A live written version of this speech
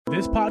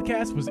This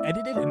podcast was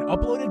edited and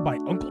uploaded by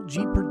Uncle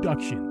G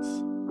Productions.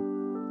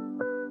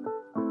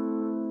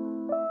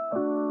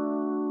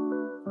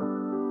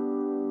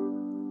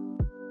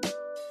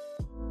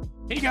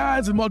 Hey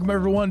guys, and welcome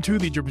everyone to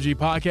the Triple G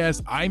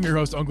Podcast. I'm your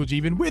host, Uncle G,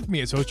 and with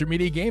me is Hoster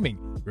Media Gaming.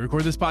 We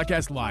record this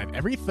podcast live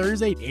every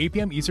Thursday at 8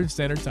 p.m. Eastern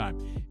Standard Time.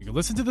 You can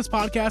listen to this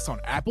podcast on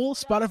Apple,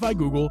 Spotify,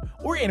 Google,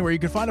 or anywhere you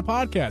can find a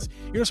podcast.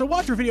 You can also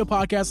watch our video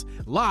podcast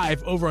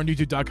live over on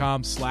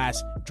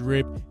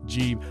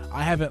youtube.com/DripG.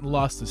 I haven't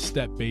lost a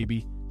step,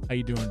 baby. How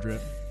you doing,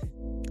 Drip?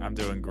 I'm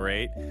doing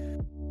great.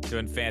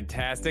 Doing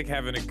fantastic.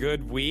 Having a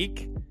good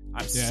week.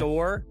 I'm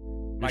sore.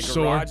 My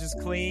garage is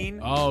clean.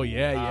 Oh,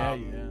 yeah.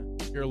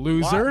 You're a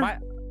loser?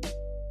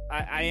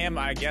 I am.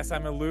 I guess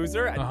I'm a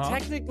loser.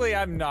 Technically,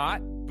 I'm not,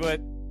 but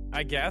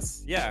I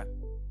guess, yeah.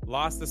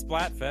 Lost the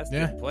Splatfest.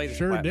 Yeah, played the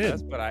sure Splatfest,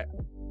 did. But I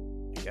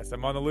guess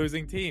I'm on the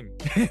losing team.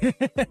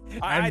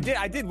 I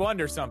did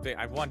wonder something.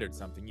 I wondered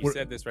something. You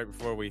said this right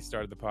before we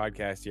started the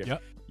podcast here.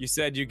 Yep. You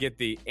said you get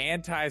the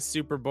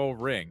anti-Super Bowl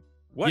ring.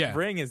 What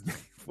ring is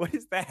what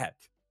is that?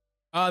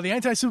 The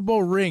anti-Super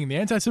Bowl ring. The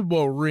anti-Super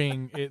Bowl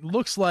ring, it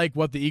looks like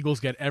what the Eagles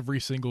get every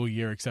single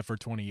year except for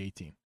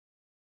 2018.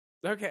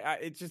 Okay,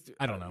 I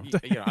don't know.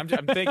 I'm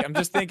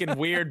just thinking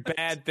weird,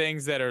 bad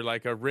things that are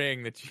like a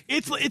ring that you.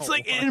 It's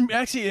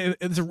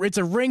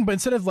a ring, but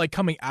instead of like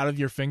coming out of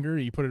your finger,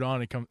 you put it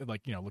on. It comes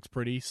like looks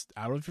pretty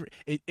out of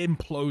it.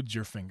 Implodes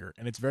your finger,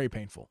 and it's very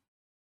painful.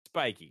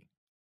 Spiky.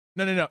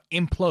 No.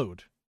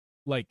 Implode,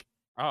 like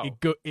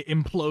it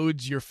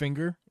implodes your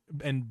finger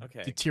and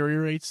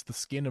deteriorates the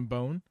skin and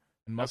bone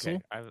and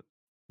muscle. Okay.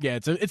 Yeah,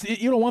 it's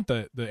you don't want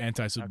the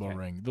anti-Super Bowl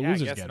ring. The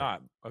losers I guess get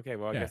not. it. Okay,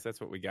 well, I guess that's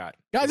what we got.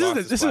 Guys,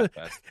 this is a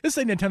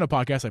Nintendo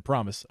podcast, I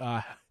promise.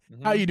 How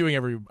are you doing,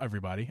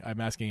 everybody? I'm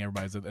asking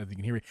everybody so that they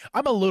can hear me.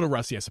 I'm a little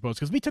rusty, I suppose,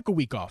 because we took a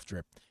week off,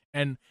 Drip.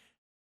 And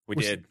we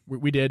did.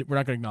 We did. We're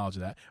not going to acknowledge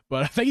that.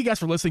 But thank you guys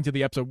for listening to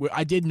the episode.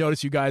 I did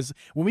notice you guys,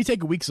 when we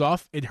take weeks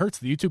off, it hurts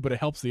the YouTube, but it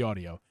helps the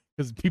audio.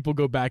 Because people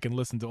go back and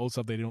listen to old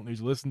stuff they don't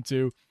usually listen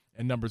to,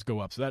 and numbers go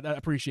up. So I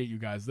appreciate you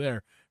guys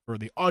there. For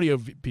the audio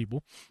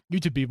people,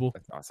 YouTube people.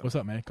 That's awesome. What's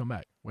up, man? Come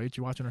back. Why aren't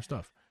you watching our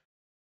stuff?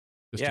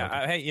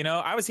 Hey,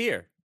 I was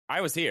here.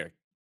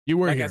 You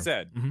were here. Like I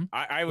said,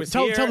 I was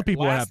here. Tell the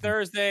people last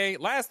Thursday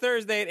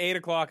at 8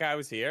 o'clock, I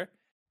was here,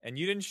 and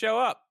you didn't show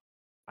up.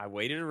 I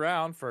waited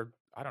around for,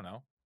 I don't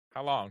know,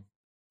 how long?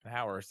 An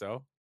hour or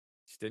so.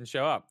 Just didn't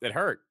show up. It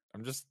hurt.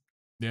 I'm just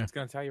going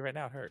to tell you right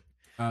now, it hurt.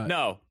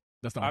 No.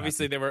 That's not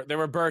obviously there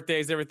were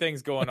birthdays, there were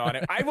things going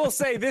on. I will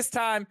say this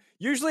time,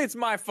 usually it's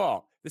my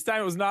fault. This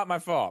time it was not my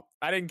fault.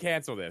 I didn't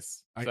cancel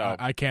this. So.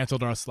 I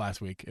canceled us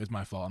last week. It was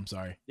my fault. I'm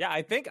sorry. Yeah,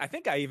 I think I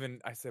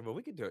said, well,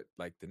 we could do it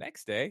like the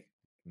next day.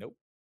 Nope.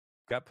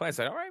 Got plans.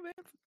 I said, all right, man.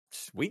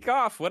 Week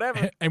off,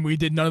 whatever. And we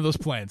did none of those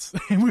plans.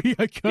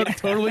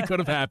 Totally could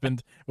have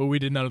happened, but we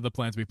did none of the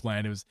plans we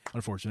planned. It was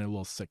unfortunate. A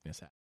little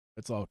sickness happened.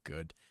 It's all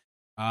good.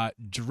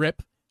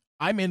 Drip.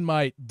 I'm in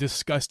my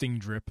disgusting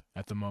drip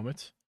at the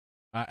moment.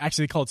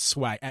 Actually, they call it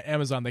swag. At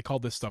Amazon, they call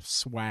this stuff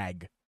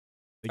swag.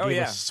 They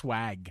gave us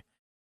swag.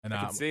 And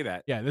I can see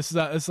that. Yeah, this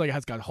is like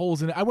it's got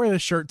holes in it. I wear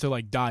this shirt to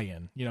like dye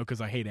in, because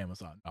I hate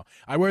Amazon. No,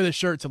 I wear this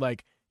shirt to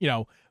like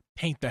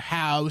paint the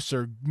house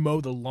or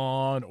mow the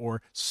lawn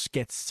or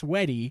get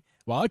sweaty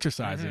while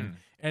exercising.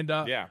 And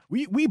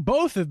we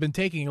both have been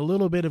taking a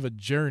little bit of a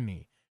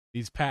journey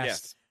these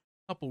past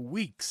couple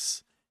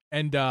weeks.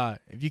 And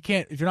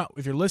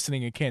if you're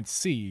listening and can't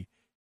see,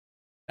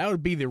 that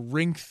would be the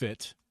ring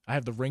fit. I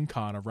have the ring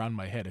con around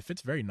my head. It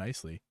fits very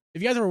nicely.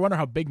 If you guys ever wonder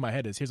how big my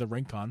head is, here's a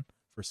ring con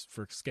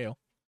for scale.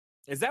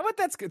 Is that what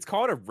it's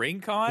called? A ring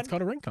con? It's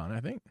called a ring con, I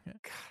think. Yeah.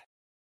 God.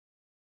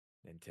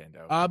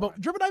 Nintendo.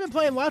 But Drip and I've been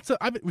playing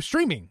I've been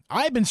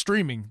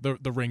streaming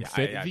the Ring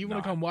Fit. If you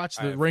want to come watch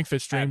the Ring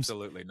Fit streams,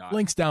 absolutely not.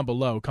 Links down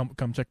below.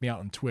 Come check me out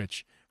on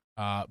Twitch.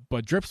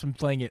 But Drip's been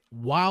playing it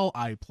while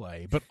I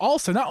play. But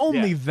also, not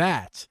only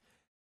that,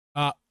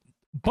 a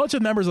bunch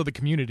of members of the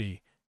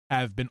community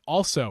have been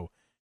also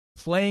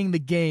playing the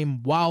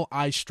game while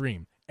I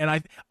stream.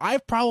 And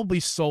I've probably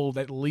sold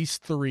at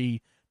least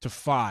 3 to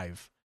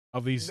 5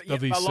 of these a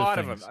lot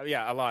of them.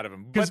 Yeah, a lot of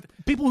them. Because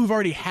people who've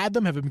already had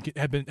them have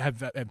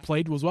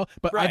played as well.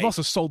 But I've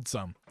also sold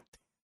some.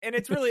 And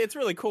it's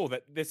really cool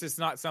that this is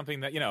not something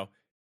that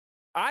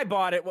I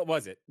bought it. What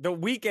was it? The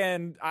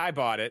weekend I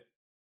bought it.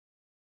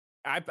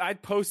 I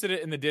posted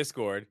it in the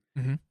Discord,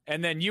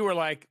 and then you were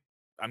like,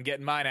 "I'm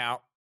getting mine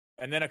out,"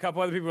 and then a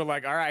couple other people were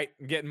like, "All right,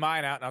 I'm getting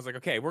mine out," and I was like,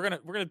 "Okay, we're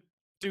gonna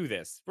do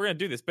this. We're gonna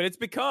do this." But it's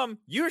become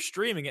you're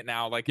streaming it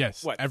now, like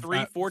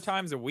 3-4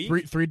 times a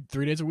week, three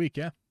days a week,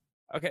 yeah.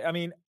 Okay, I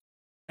mean,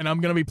 and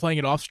I'm gonna be playing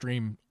it off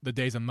stream the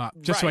days I'm not,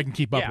 just so I can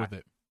keep up with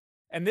it.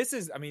 And this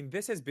has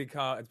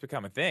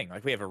become a thing.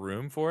 Like we have a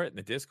room for it in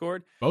the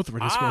Discord. Both of our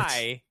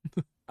Discords.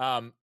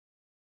 I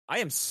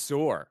am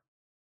sore,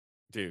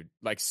 dude.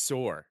 Like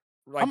sore.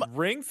 Like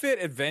Ring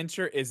Fit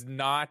Adventure is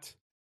not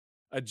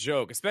a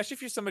joke, especially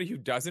if you're somebody who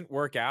doesn't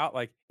work out.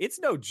 Like it's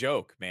no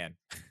joke, man.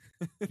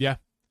 Yeah.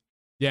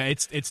 Yeah,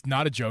 it's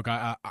not a joke.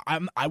 I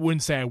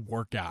wouldn't say I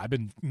work out. I've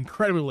been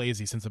incredibly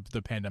lazy since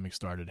the pandemic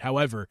started.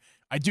 However,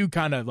 I do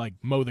kind of like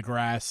mow the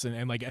grass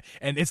and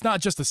it's not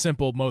just a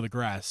simple mow the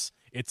grass.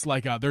 It's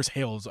like there's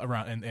hills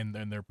around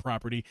in their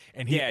property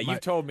and You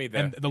told me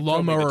that. The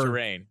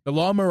lawnmower.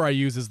 lawnmower I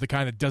use is the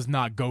kind that does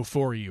not go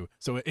for you.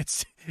 So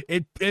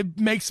it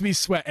makes me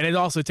sweat, and it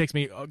also takes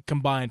me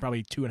combined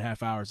probably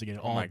 2.5 hours to get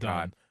it all done.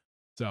 God.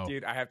 So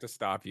dude, I have to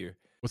stop you.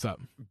 What's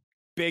up?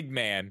 Big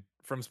Man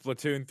from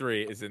Splatoon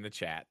 3 is in the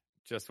chat.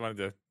 Just wanted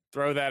to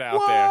throw that out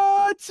there.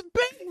 What's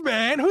Big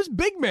Man? Who's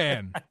Big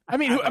Man? I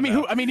mean,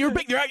 you're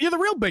big. You're the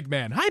real Big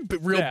Man. Hi,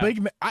 Big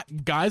Man.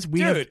 Guys,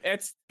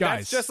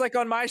 that's just like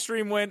on my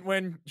stream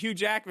when Hugh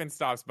Jackman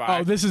stops by.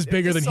 Oh, this is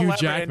bigger than Hugh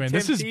Jackman.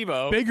 This is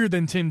bigger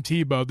than Tim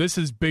Tebow. This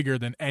is bigger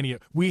than any.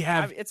 We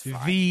have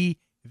the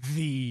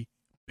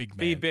Big Man.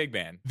 The Big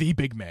Man. The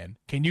Big Man.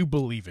 Can you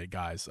believe it,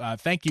 guys?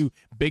 Thank you,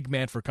 Big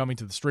Man, for coming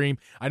to the stream.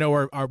 I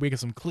know we got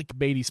some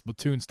clickbaity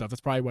Splatoon stuff.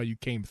 That's probably why you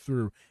came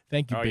through.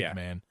 Thank you, Big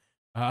Man.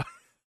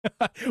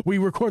 We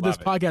record this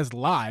podcast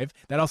live.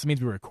 That also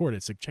means we record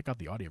it, so check out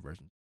the audio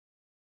version.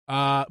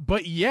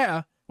 But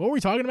yeah, what were we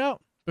talking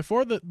about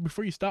before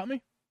you stopped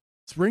me?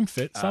 It's Ring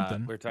Fit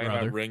something. We're talking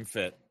about Ring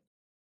Fit.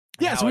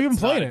 Yeah, so we've been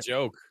playing it.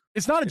 Joke.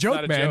 It's not a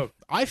joke, man. Joke.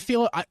 I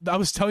feel I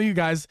was telling you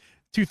guys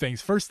two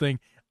things. First thing,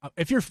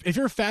 if you're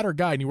a fatter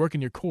guy and you work in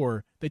your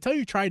core, they tell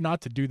you try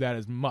not to do that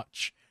as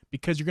much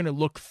because you're gonna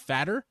look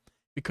fatter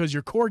because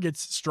your core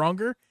gets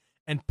stronger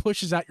and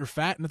pushes out your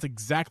fat, and that's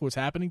exactly what's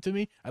happening to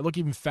me. I look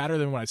even fatter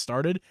than when I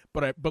started,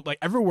 but like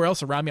everywhere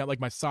else around me, like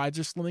my sides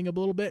are slimming up a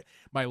little bit.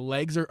 My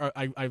legs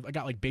I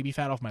got like baby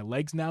fat off my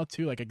legs now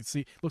too. Like I can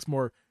see it looks a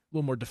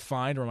little more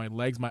defined around my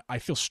legs. I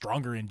feel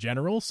stronger in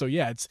general. So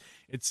yeah,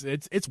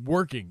 it's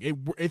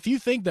working. If you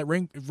think that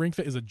Ring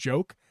Fit is a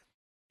joke,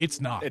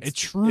 it's not.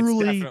 It's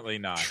definitely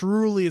not.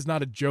 Truly is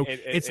not a joke.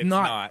 It's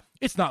not.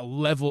 It's not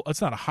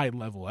a high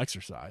level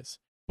exercise.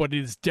 But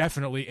it is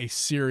definitely a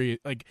serious,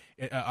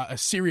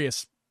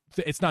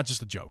 it's not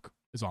just a joke,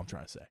 is all I'm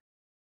trying to say.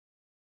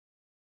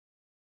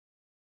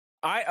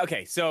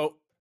 So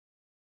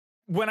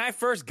when I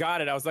first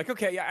got it, I was like,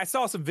 okay, yeah, I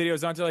saw some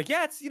videos on it. Like,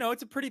 yeah,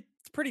 it's a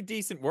pretty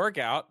decent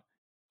workout.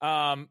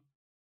 Yeah,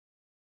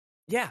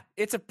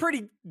 it's a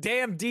pretty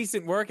damn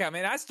decent workout,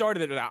 man. I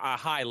started at a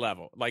high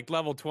level, like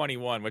level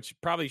 21, which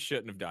probably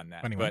shouldn't have done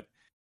that, 21. But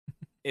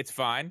it's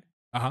fine.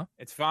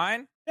 It's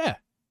fine. Yeah.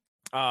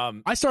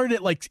 I started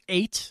at like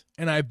 8,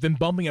 and I've been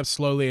bumping up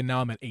slowly, and now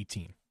I'm at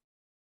 18.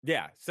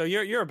 Yeah, so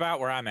you're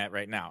about where I'm at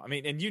right now. I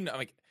mean, and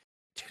like,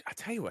 dude, I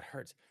tell you what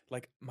hurts.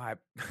 Like my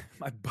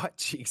butt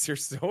cheeks are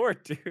sore,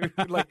 dude.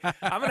 Like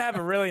I'm gonna have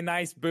a really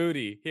nice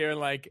booty here in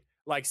like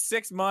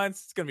 6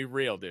 months. It's gonna be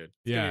real, dude.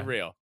 It's gonna be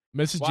real.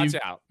 Watch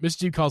out. Mrs.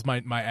 G calls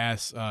my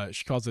ass.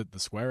 She calls it the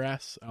square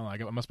ass. I don't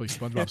know. I must be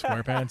SpongeBob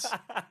SquarePants.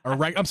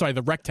 I'm sorry,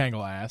 the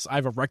rectangle ass. I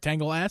have a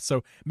rectangle ass,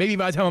 so maybe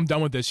by the time I'm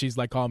done with this, she's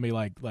like calling me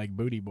like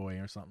booty boy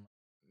or something.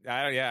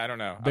 I don't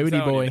know. Booty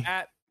boy.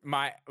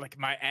 My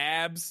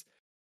abs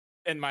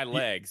and my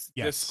legs,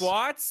 the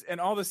squats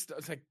and all this stuff.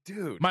 It's like,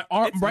 dude, my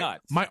arm, it's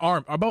nuts. My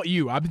arm. How about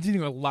you? I've been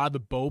doing a lot of the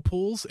bow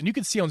pulls, and you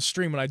can see on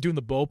stream when I do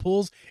the bow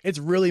pulls, it's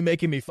really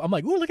making me. I'm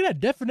like, ooh, look at that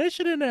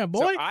definition in there,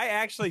 boy. So I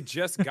actually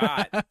just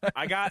got.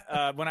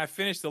 When I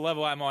finished the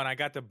level I'm on, I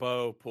got the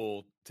bow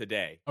pull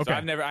today. Okay. So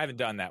I haven't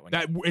done that one.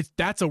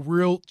 That's a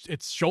real.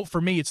 It's for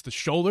me. It's the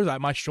shoulders.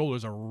 My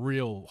shoulders are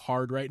real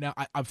hard right now.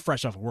 I'm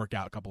fresh off a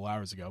workout a couple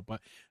hours ago,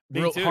 but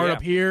real hard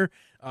up here.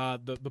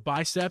 The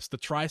biceps, the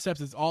triceps,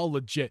 it's all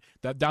legit.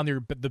 That down there,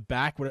 the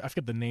back. I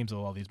forget the names of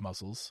all these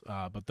muscles.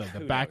 But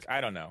the back, I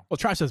don't know. Well,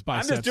 triceps,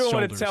 biceps. I'm just doing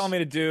shoulders, what it's telling me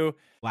to do.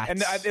 lats.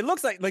 And it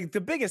looks like the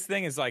biggest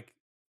thing is like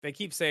they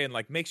keep saying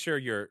like make sure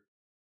your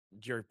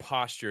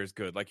posture is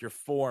good, like your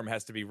form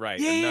has to be right.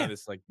 Yeah, and none of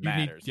this like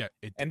matters.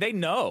 And they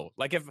know.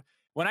 Like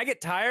when I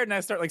get tired and I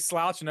start like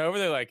slouching over,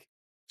 they're like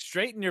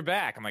straighten your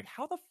back. I'm like,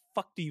 how the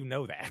fuck do you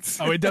know that?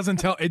 Oh, it doesn't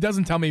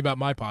tell me about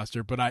my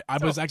posture, but I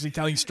was actually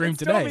telling stream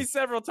today. Told me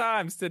several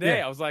times today.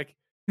 Yeah. I was like,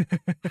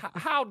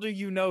 how do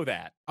you know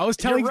that? I was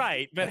telling You're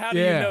right, but how do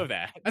you know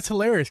that? That's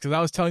hilarious because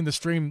I was telling the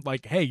stream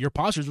like, hey, your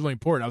posture is really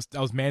important. I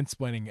was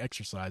mansplaining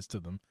exercise to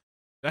them.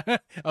 I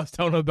was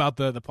telling them about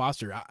the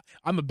posture.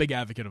 I'm a big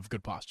advocate of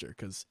good posture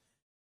because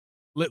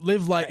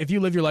live life. If you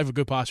live your life with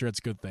good posture, it's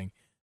a good thing.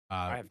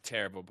 I have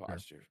terrible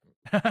posture.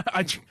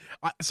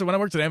 So when I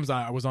worked at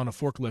Amazon, I was on a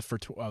forklift for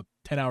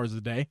 10 hours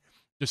a day,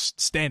 just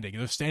standing.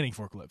 They're standing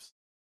forklifts.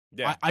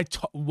 Yeah.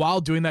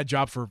 While doing that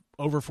job for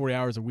over 40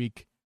 hours a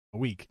week,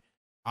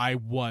 I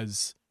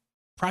was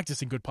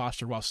practicing good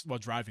posture while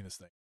driving this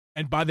thing.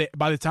 And by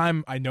the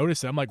time I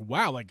noticed it, I'm like,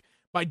 wow, like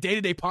my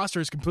day-to-day posture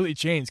has completely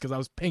changed because I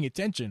was paying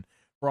attention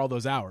for all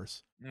those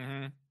hours.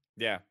 Mm-hmm.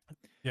 Yeah.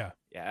 Yeah.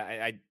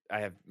 Yeah. I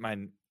have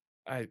mine.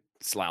 I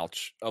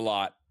slouch a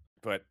lot,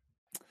 but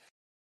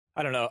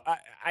I don't know.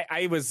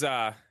 I was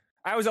a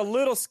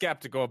little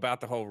skeptical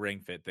about the whole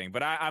Ring Fit thing,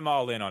 but I'm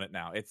all in on it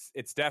now.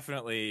 It's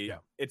definitely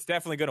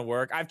going to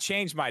work. I've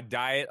changed my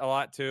diet a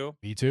lot too.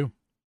 Me too.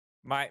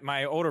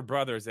 My older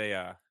brother's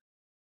a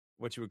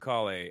what you would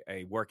call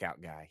a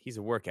workout guy. He's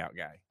a workout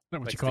guy. that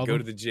what you Likes call to go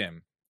them? to the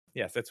gym.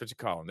 Yes, that's what you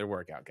call them. They're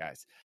workout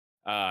guys.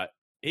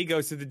 He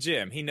goes to the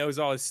gym. He knows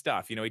all his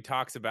stuff. He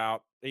talks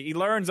about, he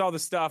learns all the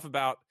stuff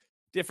about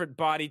different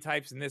body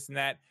types and this and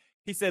that.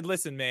 He said,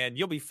 listen, man,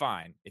 you'll be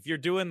fine. If you're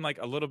doing like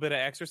a little bit of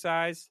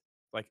exercise,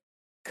 like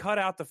cut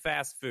out the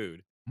fast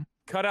food,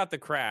 cut out the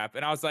crap.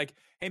 And I was like,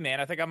 hey, man,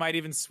 I think I might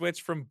even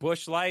switch from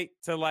Busch Light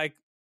to like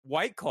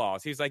White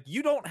Claws. He's like,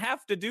 you don't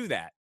have to do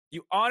that.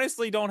 You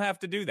honestly don't have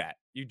to do that.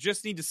 You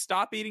just need to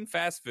stop eating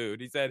fast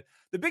food. He said,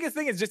 the biggest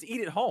thing is just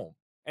eat at home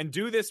and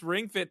do this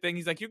Ring Fit thing.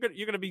 He's like, you're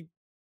gonna be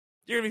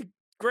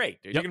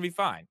great, dude. Yep. You're gonna be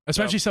fine.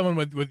 Especially someone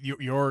with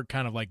your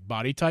kind of like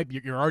body type.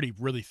 You're already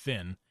really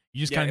thin. You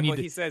just kind of need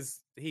to. He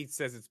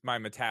says it's my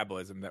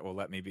metabolism that will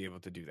let me be able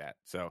to do that.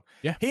 So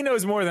yeah, he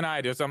knows more than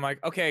I do. So I'm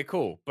like, okay,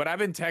 cool. But I've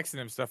been texting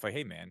him stuff like,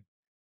 hey man,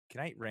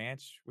 can I eat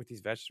ranch with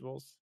these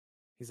vegetables?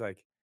 He's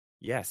like,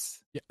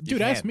 yes. Yeah,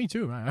 dude, ask me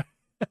too.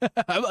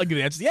 I like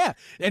the answer. Yeah,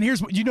 and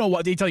here's what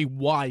what they tell you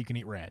why you can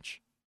eat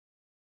ranch.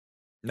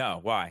 No,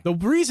 why? The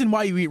reason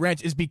why you eat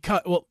ranch is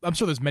because, well, I'm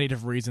sure there's many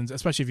different reasons,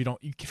 especially if you don't.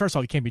 First of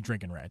all, you can't be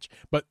drinking ranch.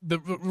 But the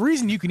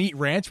reason you can eat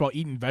ranch while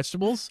eating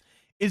vegetables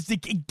is to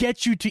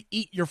get you to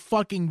eat your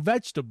fucking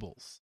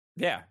vegetables.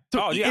 Yeah.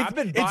 So I've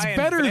been buying it's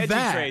better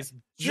veggie trays,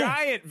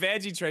 giant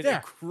veggie trays,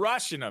 and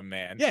crushing them,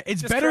 man. Yeah,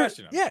 it's just better.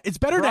 Yeah, it's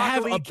better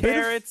broccoli, to have a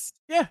carrots.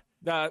 Yeah.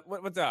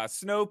 What's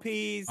snow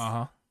peas?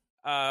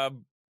 Uh-huh.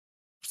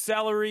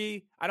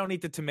 Celery. I don't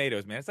eat the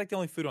tomatoes, man. It's like the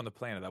only food on the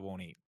planet I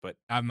won't eat. But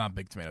I'm not a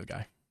big tomato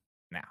guy.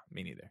 Nah,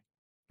 me neither.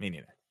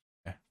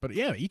 Yeah. But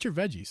yeah, eat your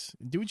veggies.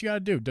 Do what you got to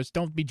do. Just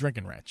don't be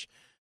drinking ranch.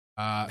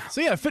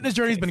 So yeah, fitness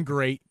journey's been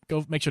great.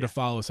 Go make sure to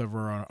follow us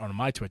over on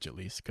my Twitch at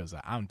least, because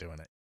I'm doing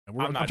it.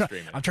 I'm not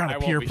streaming. I'm trying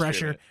to peer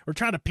pressure. We're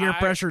trying to peer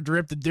pressure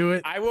Drip to do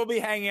it. I will be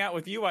hanging out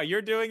with you while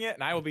you're doing it,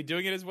 and I will be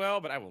doing it as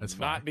well. But I will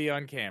not be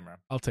on camera.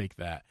 I'll take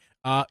that.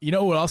 You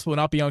know what else will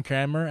not be on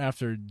camera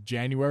after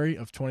January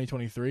of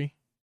 2023?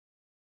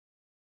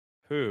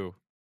 Who?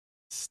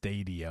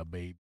 Stadia,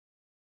 babe.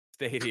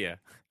 Stadia.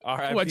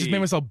 R.I.P. Oh, I just made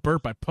myself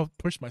burp. I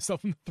pushed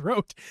myself in the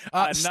throat.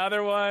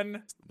 Another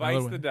one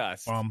bites the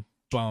dust.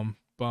 Bum.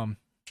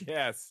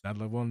 Yes.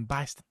 Another one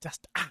bites the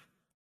dust.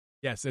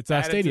 Yes, it's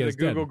Add Stadia. It to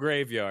the Google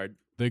graveyard.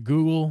 The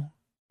Google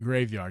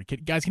graveyard.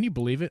 Guys, can you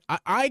believe it?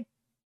 I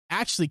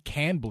actually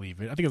can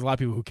believe it. I think there's a lot of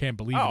people who can't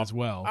believe it as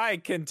well. I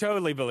can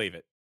totally believe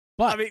it.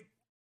 But I mean,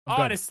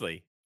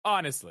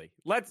 honestly,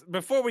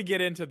 before we get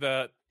into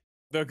the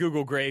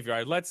Google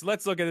graveyard, let's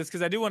look at this,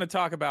 because I do want to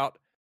talk about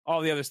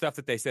all the other stuff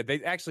that they said.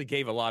 They actually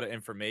gave a lot of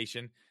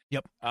information.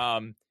 Yep.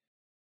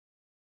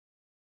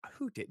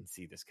 Who didn't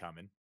see this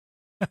coming?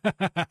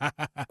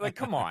 Like,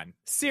 come on.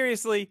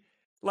 Seriously,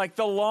 like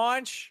the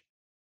launch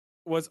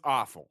was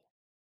awful.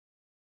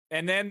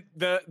 And then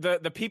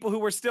the people who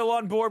were still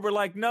on board were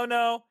like,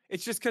 no,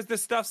 it's just because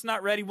this stuff's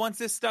not ready. Once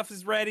this stuff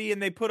is ready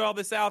and they put all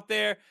this out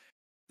there,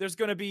 there's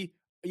going to be,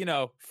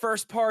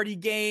 first party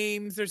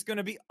games. There's going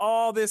to be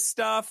all this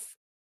stuff.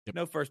 Yep.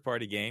 No first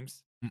party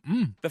games.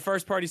 Mm-mm. The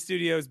first party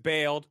studios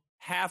bailed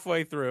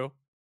halfway through.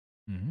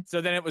 Mm-hmm.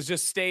 So then it was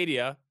just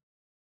Stadia.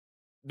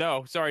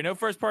 No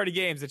first party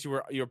games that you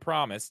were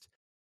promised.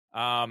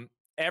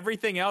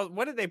 Everything else,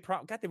 what did they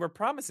God, they were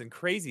promising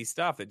crazy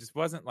stuff that just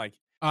wasn't like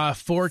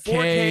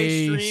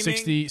 4K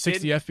streaming,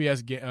 60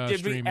 FPS did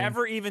streaming. we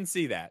ever even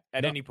see that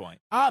at any point?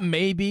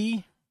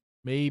 Maybe.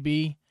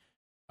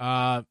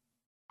 I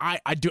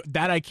do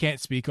that. I can't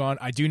speak on.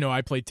 I do know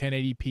I played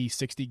 1080p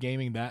 60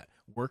 gaming. That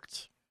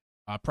worked.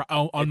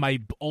 On my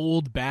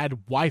old bad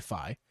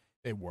Wi-Fi,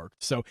 it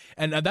worked. So,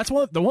 and that's some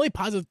of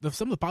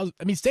the positive.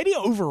 I mean, Stadia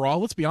overall.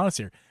 Let's be honest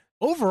here.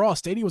 Overall,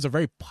 Stadia was a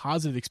very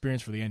positive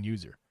experience for the end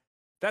user.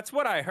 That's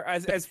what I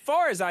heard. As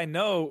far as I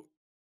know,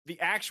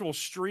 the actual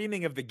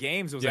streaming of the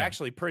games was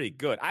actually pretty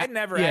good. I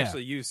never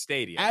actually used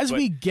Stadia. As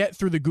we get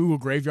through the Google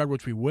graveyard,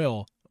 which we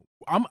will,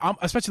 I'm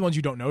especially the ones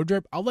you don't know,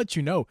 Drip, I'll let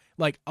you know.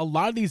 Like, a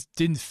lot of these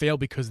didn't fail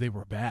because they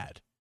were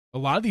bad. A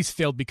lot of these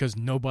failed because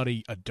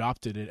nobody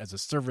adopted it as a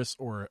service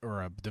or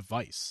a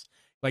device.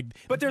 Like,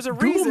 but there's a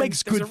Google reason.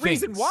 Makes good there's a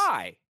reason things.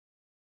 why.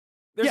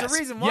 There's a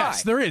reason why.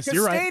 Yes, there is.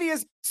 You're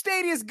right.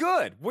 Stadia's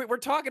good. We're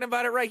talking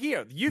about it right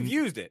here. You've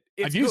used it.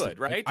 It's good,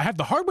 right? I have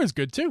the hardware's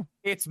good too.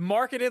 It's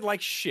marketed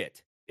like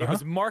shit. It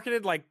was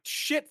marketed like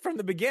shit from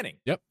the beginning.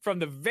 Yep. From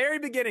the very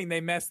beginning,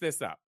 they messed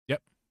this up.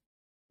 Yep.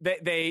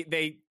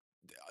 They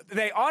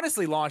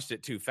honestly launched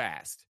it too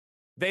fast.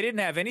 They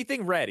didn't have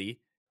anything ready.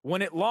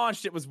 When it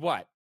launched, it was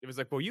what? It was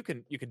like, well, you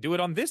can do it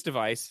on this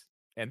device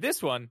and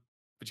this one,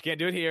 but you can't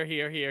do it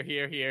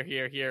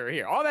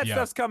here. All that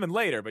stuff's coming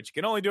later, but you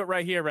can only do it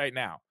right here, right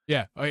now.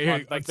 Yeah.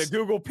 Like the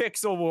Google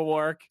Pixel will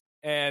work,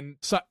 and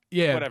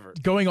whatever.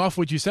 Going off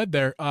what you said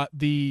there,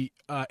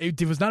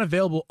 it was not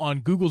available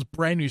on Google's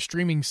brand new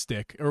streaming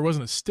stick, or it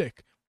wasn't a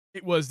stick.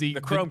 It was the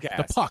Chromecast,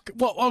 the puck.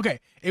 Well, okay,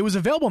 it was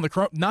available on the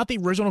Chrome, not the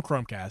original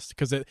Chromecast,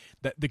 because it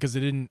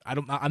didn't.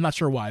 I'm not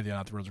sure why they're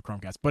not the original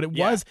Chromecast, but it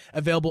was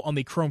available on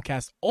the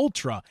Chromecast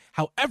Ultra.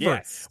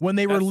 However, when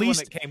they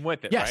released, the one that came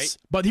with it, yes, right?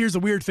 but here's the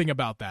weird thing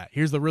about that.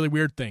 Here's the really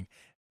weird thing.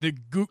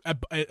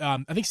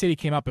 I think Stadia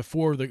came out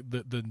before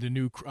the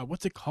new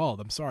what's it called?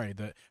 I'm sorry,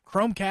 the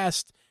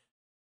Chromecast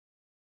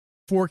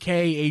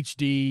 4K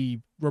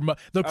HD remote.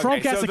 The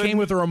Chromecast that came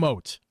with a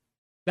remote.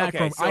 That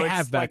I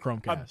have that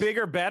Chromecast. A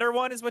bigger, better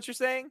one is what you're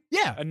saying?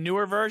 Yeah, a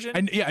newer version.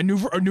 And yeah, a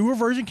newer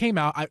version came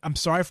out. I'm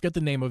sorry, I forget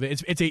the name of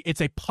it.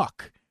 It's a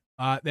puck.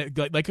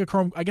 Like a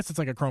Chrome. I guess it's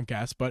like a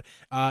Chromecast, but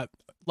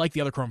like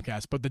the other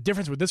Chromecast. But the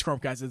difference with this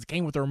Chromecast is it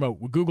came with a remote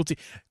with Google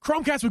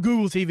Chromecast with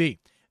Google TV.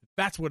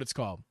 That's what it's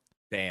called.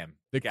 Damn.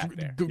 The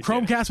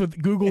Chromecast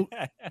with Google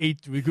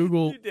with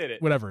Google you did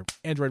it. Whatever,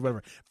 Android,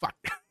 whatever. Fuck.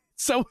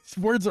 So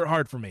words are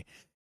hard for me.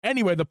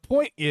 Anyway, the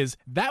point is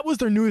that was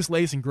their newest,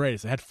 latest, and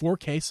greatest. It had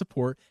 4K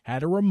support,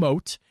 had a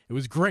remote. It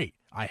was great.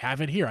 I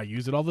have it here. I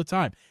use it all the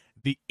time.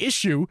 The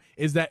issue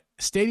is that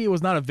Stadia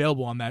was not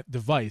available on that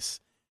device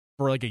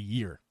for like a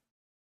year.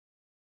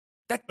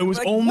 It was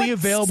only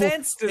available.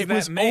 It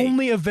was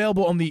only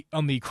available on the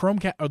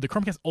Chromecast or the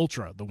Chromecast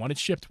Ultra, the one it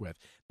shipped with.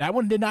 That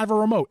one did not have a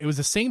remote. It was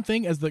the same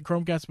thing as the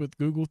Chromecast with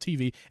Google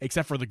TV,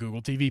 except for the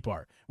Google TV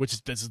part, which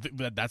is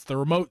that's the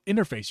remote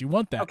interface. You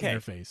want that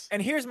interface.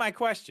 And here's my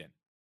question: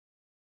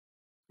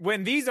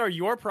 when these are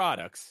your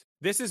products,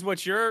 this is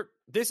what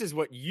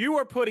you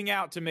are putting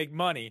out to make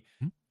money.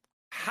 Mm-hmm.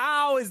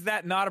 How is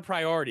that not a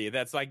priority?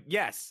 That's like,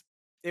 yes,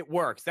 it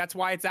works. That's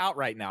why it's out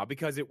right now,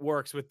 because it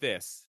works with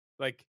this.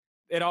 Like,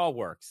 it all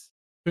works.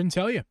 Couldn't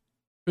tell you.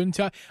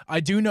 I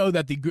do know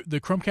that the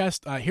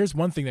Chromecast. Here's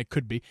one thing that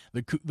could be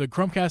the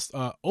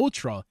Chromecast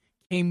Ultra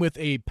came with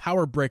a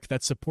power brick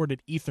that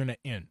supported Ethernet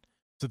in.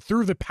 So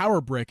through the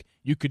power brick,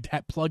 you could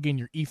plug in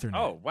your Ethernet.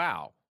 Oh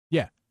wow!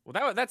 Yeah.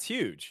 Well, that's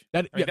huge.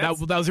 That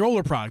was your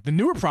older product. The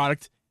newer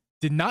product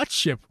did not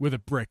ship with a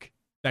brick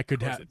that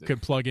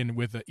could plug in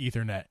with the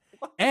Ethernet.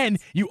 What? And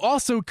you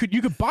also could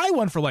buy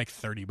one for like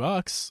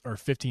 $30 or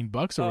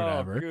 $15 or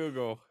whatever.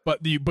 Google.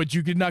 But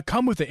you could not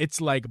come with it. It's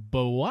like,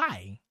 but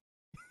why?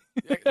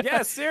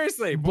 Yeah,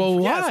 seriously. But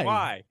why? Yes,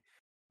 why?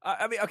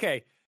 I mean,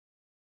 okay.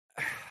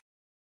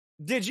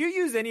 Did you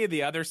use any of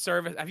the other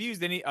service? Have you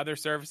used any other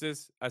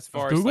services as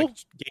far as like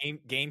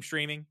game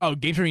streaming? Oh,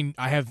 game streaming.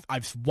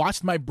 I've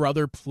watched my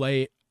brother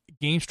play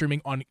game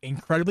streaming on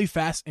incredibly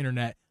fast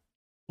internet,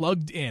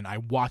 plugged in. I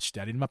watched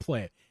it. I didn't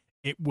play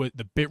it.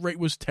 The bitrate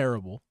was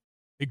terrible.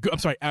 I'm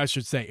sorry, I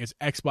should say it's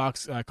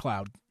Xbox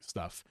Cloud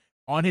stuff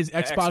on his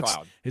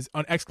Xbox,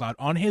 on xCloud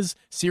on his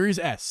Series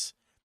S.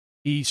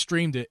 He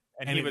streamed it,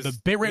 and the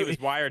bitrate was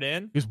wired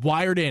in. It was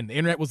wired in. The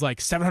internet was like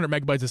 700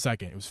 megabytes a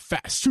second. It was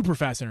fast, super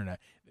fast internet.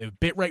 The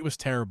bitrate was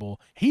terrible.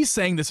 He's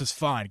saying this is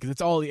fine because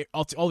it's all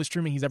the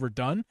streaming he's ever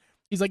done.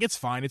 He's like, it's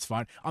fine, it's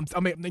fine. I'm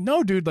like,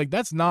 no, dude, like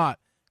that's not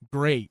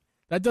great.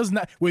 That does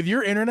not, with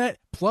your internet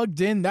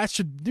plugged in,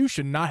 you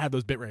should not have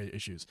those bitrate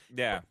issues.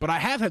 Yeah. But I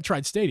have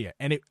tried Stadia,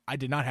 and I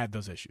did not have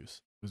those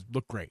issues. It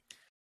looked great.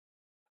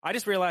 I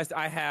just realized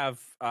I have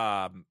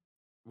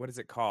what is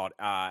it called?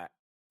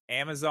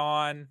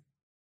 Amazon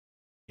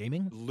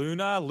Gaming?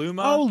 Luma.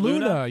 Oh,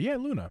 Luna. Yeah,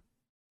 Luna.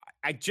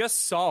 I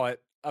just saw it.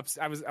 I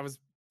was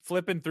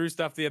flipping through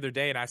stuff the other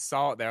day, and I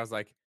saw it there. I was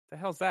like, the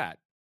hell's that?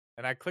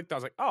 And I clicked. I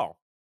was like, oh,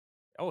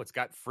 it's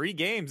got free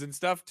games and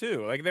stuff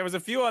too. Like there was a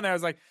few on there. I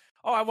was like,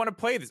 oh, I want to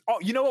play this. Oh,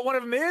 you know what one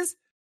of them is?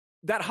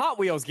 That Hot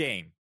Wheels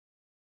game.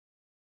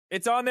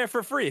 It's on there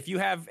for free. If you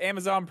have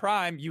Amazon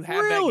Prime, you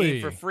have that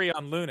game for free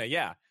on Luna.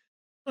 Yeah.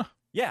 Huh.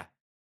 Yeah.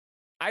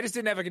 I just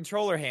didn't have a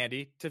controller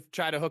handy to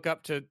try to hook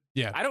up to.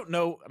 Yeah. I don't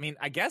know. I mean,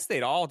 I guess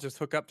they'd all just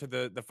hook up to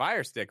the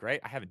Fire Stick,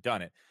 right? I haven't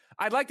done it.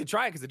 I'd like to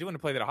try it because I do want to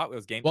play that Hot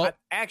Wheels game. Well, I'm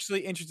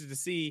actually interested to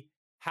see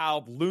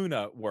how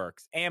Luna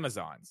works.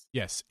 Amazon's.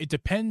 Yes. It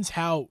depends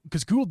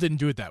because Google didn't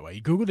do it that way.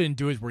 Google didn't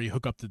do it where you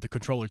hook up the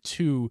controller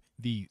to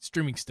the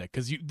streaming stick.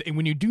 Because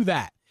when you do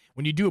that,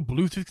 when you do a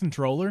Bluetooth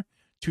controller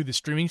to the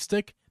streaming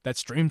stick that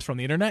streams from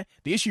the internet,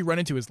 the issue you run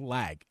into is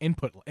lag.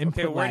 Input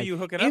okay, where lag. Do you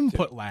hook it up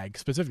input to? Lag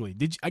specifically.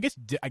 I guess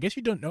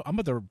you don't know. I'm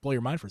about to blow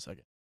your mind for a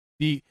second.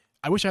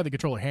 I wish I had the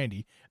controller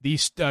handy. The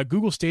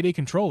Google Stadia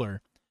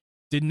controller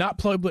does not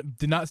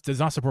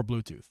support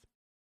Bluetooth.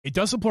 It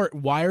does support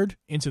wired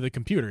into the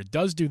computer. It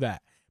does do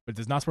that, but it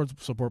does not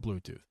support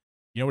Bluetooth.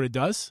 You know what it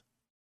does?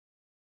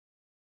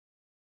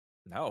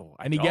 No.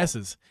 Any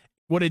guesses?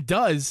 What it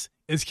does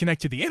is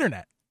connect to the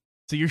internet.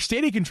 So your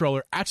Stadia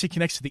controller actually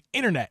connects to the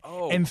internet.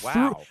 Oh,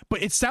 wow.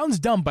 But it sounds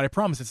dumb, but I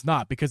promise it's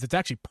not, because it's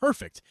actually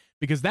perfect.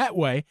 Because that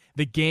way,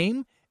 the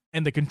game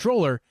and the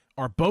controller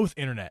are both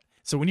internet.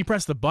 So when you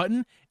press the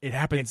button, it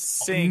happens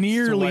it's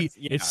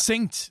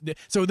synced.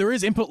 So there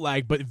is input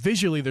lag, but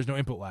visually there's no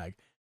input lag.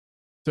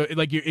 So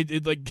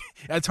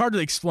it's hard to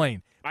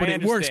explain, but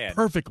it works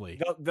perfectly.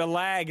 The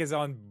lag is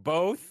on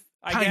both,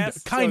 I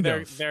guess. Kind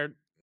of.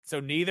 So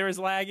neither is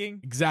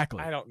lagging? Exactly.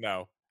 I don't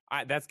know.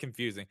 That's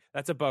confusing.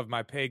 That's above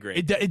my pay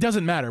grade. It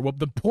doesn't matter. Well,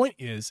 the point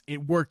is,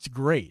 it worked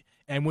great.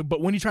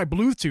 But when you try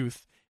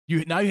Bluetooth, you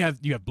have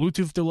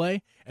Bluetooth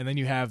delay, and then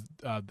you have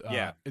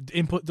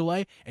input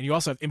delay, and you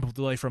also have input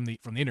delay from the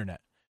internet.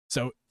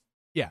 So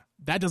yeah,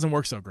 that doesn't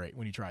work so great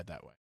when you try it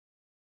that way.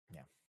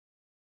 Yeah,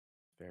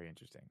 very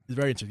interesting. It's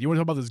very interesting. You want to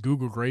talk about this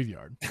Google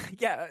graveyard?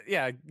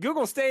 yeah.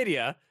 Google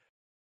Stadia.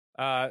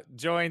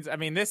 joins. I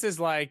mean, this is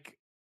like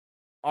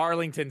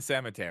Arlington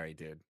Cemetery,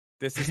 dude.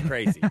 This is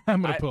crazy.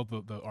 I'm gonna pull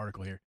up the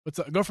article here. Let's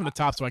go from the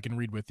top so I can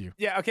read with you.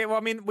 Yeah. Okay. Well,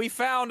 I mean, we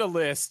found a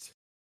list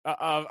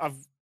of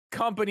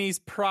companies,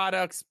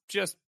 products,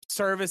 just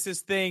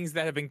services, things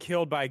that have been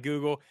killed by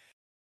Google,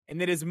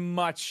 and it is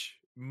much,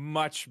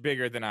 much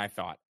bigger than I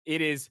thought.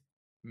 It is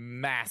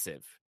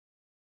massive.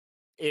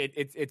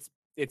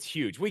 It's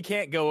huge. We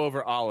can't go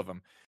over all of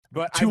them,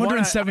 but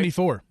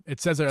 274.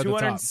 It says it at the top.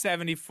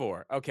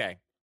 274. Okay.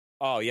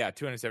 Oh yeah,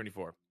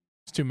 274.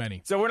 It's too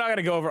many. So we're not going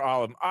to go over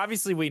all of them.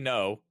 Obviously, we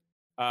know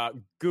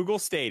Google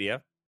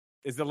Stadia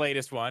is the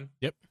latest one.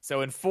 Yep.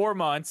 So in 4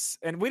 months,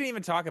 and we didn't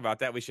even talk about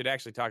that. We should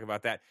actually talk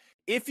about that.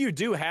 If you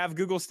do have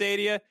Google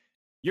Stadia,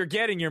 you're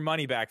getting your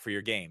money back for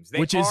your games.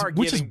 Which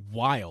is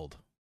wild.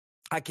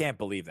 I can't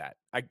believe that.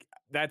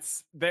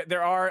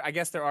 There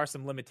are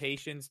some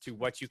limitations to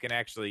what you can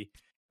actually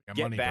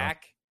get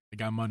back. They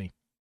got money.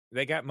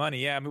 They got money.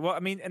 Yeah.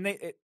 And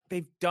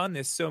they've done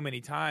this so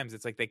many times.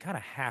 It's like they kind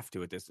of have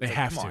to at this. They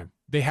have to.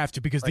 They have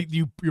to because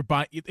you're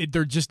buying.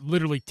 They're just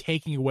literally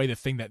taking away the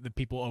thing that the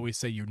people always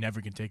say you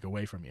never can take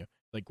away from you.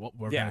 Like, well,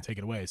 we're going to take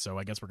it away, so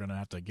I guess we're going to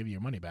have to give you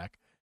your money back.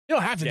 You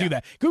don't have to do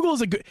that. Google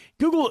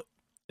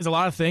is a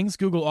lot of things.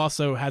 Google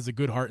also has a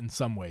good heart in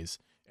some ways.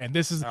 And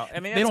this is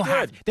they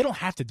don't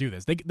have to do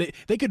this.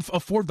 They could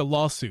afford the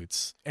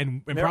lawsuits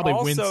and probably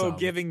win some. They're also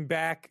giving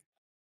back.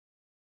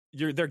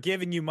 They're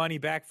giving you money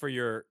back for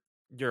your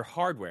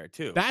hardware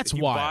too. That's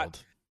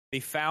wild. The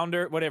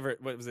Founder, what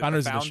was it?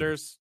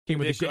 Founders came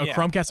with a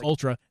Chromecast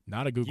Ultra,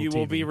 not a Google TV. You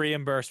will be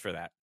reimbursed for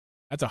that.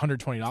 That's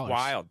 $120.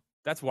 Wild.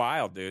 That's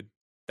wild, dude.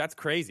 That's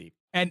crazy.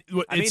 And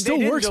it still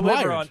works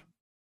wired.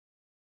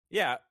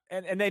 Yeah,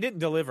 and they didn't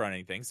deliver on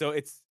anything, so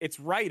it's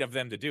right of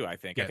them to do. I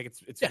think. Yeah. I think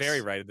it's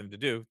very right of them to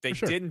do. They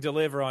didn't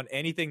deliver on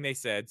anything they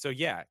said, so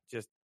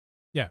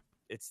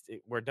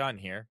we're done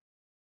here.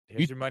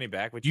 Here's your money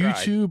back. We tried.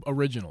 YouTube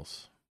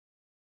originals.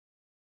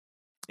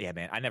 Yeah,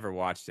 man, I never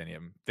watched any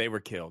of them. They were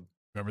killed.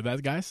 Remember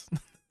that, guys?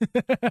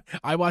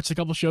 I watched a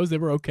couple shows. They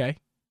were okay.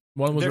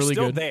 One was really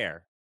good.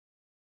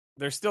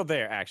 They're still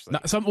there, actually.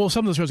 Some of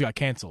the shows got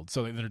canceled,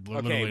 so they're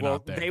literally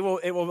not there. It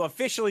will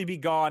officially be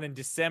gone in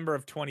December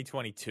of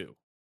 2022.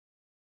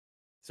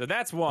 So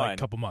that's one. Like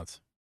a couple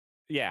months.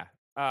 Yeah.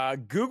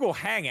 Google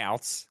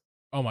Hangouts.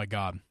 Oh my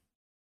God.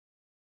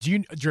 Do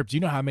you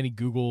know how many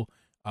Google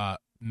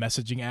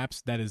messaging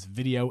apps that is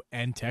video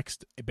and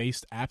text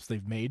based apps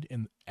they've made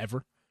in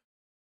ever?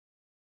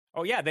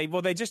 Oh yeah, they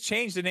just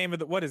changed the name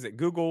of what is it?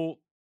 Google.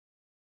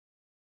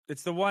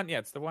 It's the one. Yeah,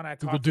 it's the one I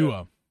talked Google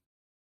Duo.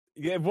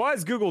 It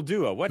was Google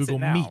Duo. What's Google it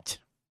now? Meet.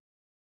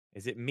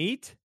 Is it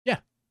Meet? Yeah.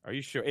 Are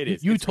you sure? It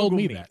is. You told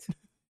me that.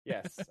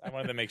 Yes, I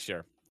wanted to make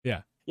sure.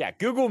 Yeah. Yeah,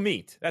 Google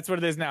Meet. That's what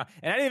it is now.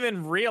 And I didn't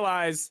even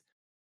realize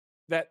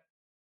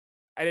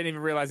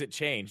it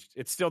changed.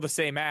 It's still the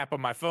same app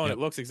on my phone. Yep. It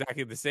looks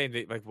exactly the same.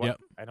 What? Yep.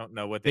 I don't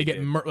know what they get.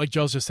 Like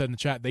Joe just said in the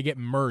chat, they get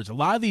merged. A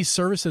lot of these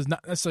services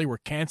not necessarily were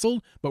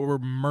canceled, but were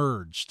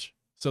merged.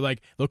 So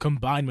like they'll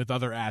combine with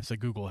other apps that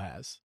Google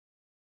has.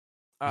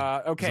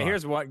 Okay,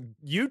 here's what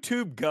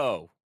YouTube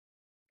Go.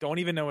 Don't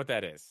even know what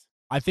that is.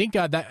 I think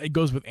that it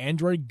goes with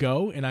Android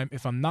Go, and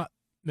if I'm not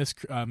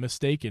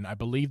mistaken, I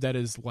believe that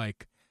is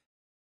like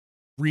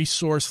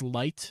Resource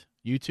Lite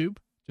YouTube.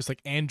 Just like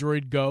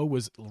Android Go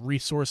was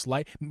Resource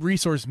Lite.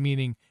 Resource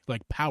meaning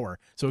like power,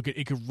 so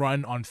it could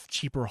run on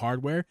cheaper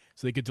hardware,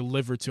 so they could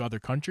deliver to other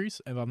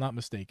countries. If I'm not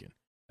mistaken,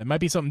 that might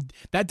be something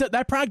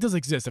that product does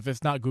exist. If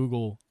it's not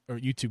Google or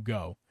YouTube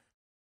Go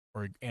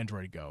or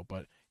Android Go,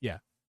 but yeah,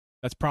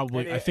 that's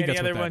probably. I think any that's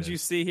other what ones is. You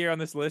see here on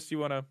this list. You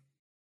wanna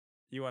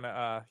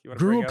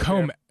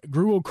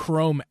Google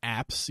Chrome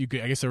apps. You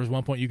could. I guess there was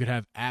one point you could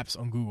have apps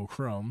on Google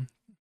Chrome.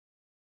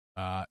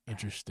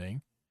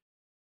 Interesting.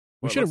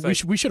 We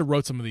should have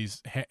wrote some of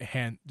these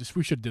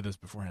we should have did this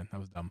beforehand.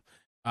 That was dumb.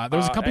 There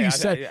was a couple you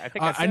said. I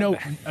think I know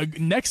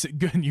Nexus.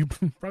 Good, you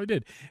probably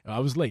did. I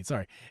was late.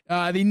 Sorry.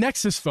 The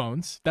Nexus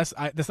phones.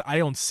 I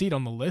don't see it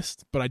on the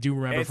list, but I do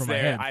remember from my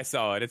head. I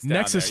saw it. It's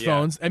Nexus down there,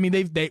 phones. I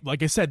mean, they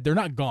like I said, they're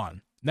not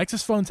gone.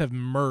 Nexus phones have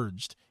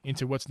merged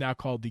into what's now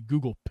called the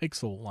Google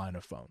Pixel line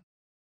of phone.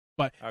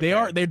 But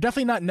they're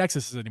definitely not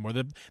Nexuses anymore.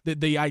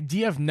 The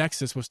idea of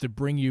Nexus was to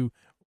bring you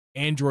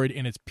Android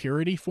in its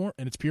pure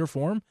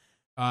form.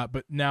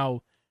 But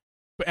now,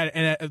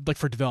 like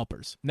for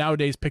developers,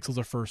 nowadays Pixels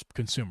are for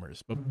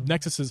consumers, but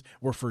Nexuses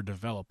were for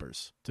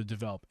developers to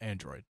develop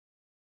Android.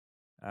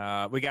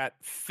 We got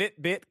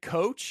Fitbit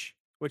Coach,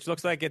 which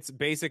looks like it's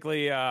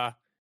basically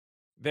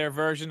their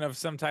version of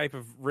some type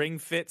of Ring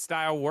Fit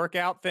style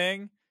workout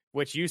thing,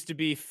 which used to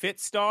be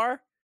FitStar.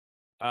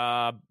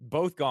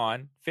 Both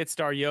gone.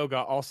 FitStar Yoga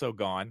also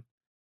gone.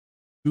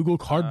 Google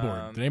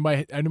Cardboard. Did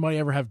anybody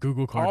ever have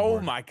Google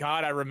Cardboard? Oh my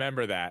God, I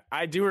remember that.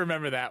 I do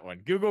remember that one.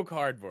 Google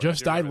Cardboard.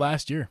 Just died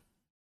last year.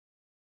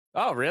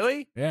 Oh,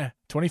 really? Yeah,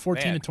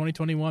 2014 and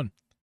 2021.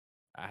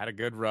 I had a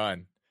good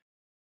run.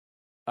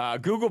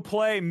 Google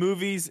Play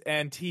Movies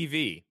and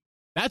TV.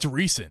 That's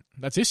recent.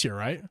 That's this year,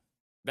 right?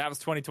 That was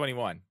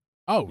 2021.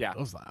 Oh, yeah.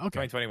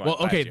 Okay. 2021. Well,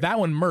 okay, that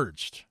one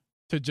merged.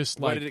 to just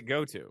What like, did it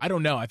go to? I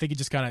don't know. I think it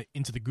just kind of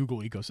into the Google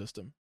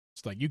ecosystem.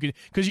 It's like you could,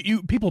 because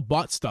people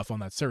bought stuff on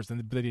that service,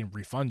 but they didn't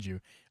refund you.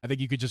 I think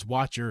you could just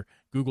watch your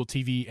Google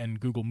TV and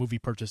Google movie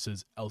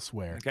purchases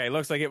elsewhere. Okay,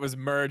 looks like it was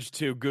merged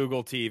to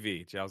Google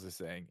TV. Gels is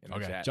saying in the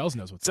Okay, chat. Gels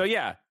knows what's So up.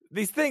 yeah,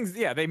 these things,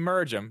 yeah, they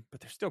merge them, but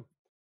they're still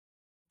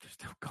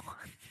gone.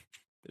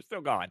 They're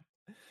still gone.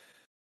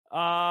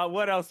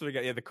 What else do we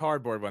got? Yeah, the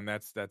cardboard one.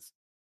 That's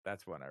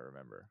one I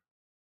remember.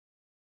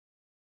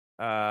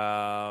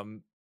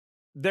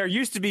 There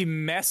used to be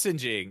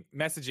messaging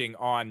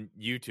on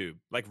YouTube.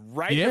 Like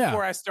right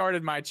before I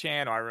started my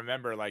channel, I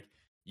remember like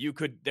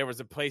there was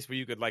a place where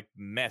you could like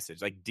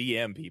message, like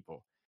DM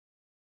people.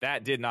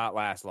 That did not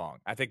last long.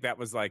 I think that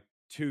was like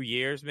 2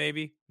 years,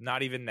 maybe.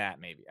 Not even that,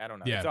 maybe. I don't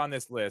know. Yeah. It's on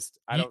this list.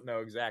 I don't know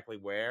exactly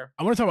where.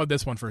 I want to talk about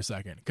this one for a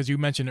second because you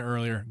mentioned it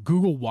earlier.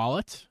 Google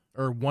Wallet,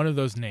 or one of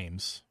those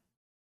names,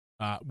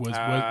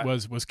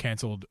 was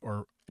canceled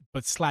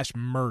but /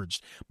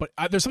 merged. But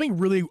there's something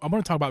really I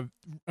want to talk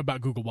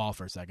about Google Wallet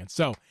for a second.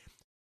 So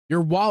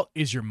your wallet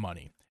is your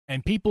money,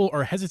 and people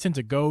are hesitant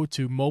to go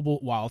to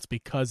mobile wallets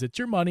because it's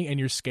your money and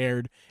you're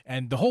scared.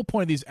 And the whole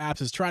point of these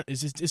apps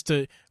is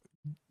to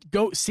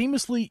go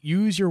seamlessly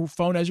use your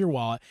phone as your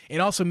wallet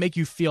and also make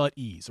you feel at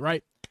ease,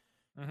 right?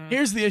 Mm-hmm.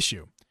 Here's the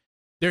issue.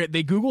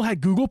 Google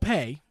had Google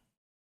Pay,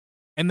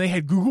 and they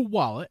had Google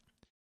Wallet,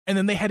 and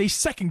then they had a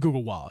second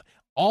Google Wallet,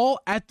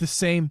 all at the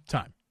same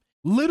time.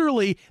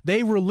 Literally,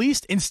 they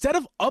released, instead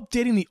of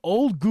updating the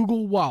old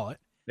Google Wallet,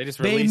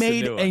 they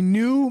made a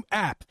new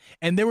app,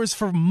 and there was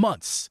for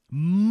months.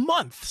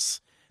 My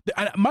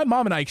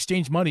mom and I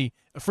exchanged money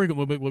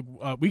frequently.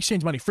 We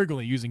exchanged money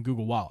frequently using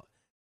Google Wallet.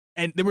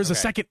 And there was a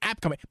second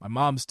app coming. My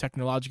mom's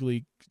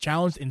technologically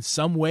challenged in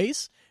some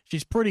ways.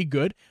 She's pretty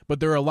good, but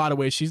there are a lot of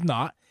ways she's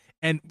not.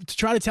 And to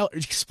try to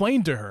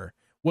explain to her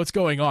what's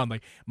going on,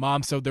 like,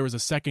 Mom, so there was a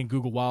second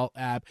Google Wallet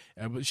app.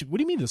 What do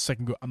you mean the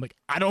second Google? I'm like,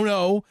 I don't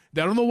know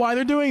why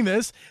they're doing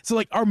this. So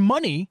like our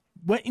money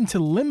went into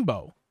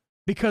limbo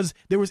because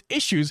there was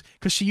issues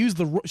because she used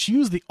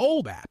the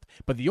old app,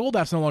 but the old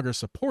app's no longer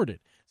supported.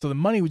 So the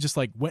money was just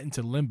like went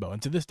into limbo.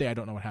 And to this day, I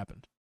don't know what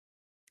happened.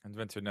 And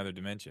went to another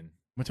dimension.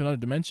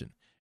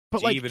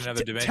 But like,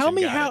 another dimension, tell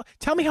me how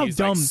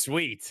dumb. Like,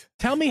 sweet.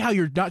 Tell me how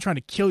you're not trying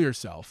to kill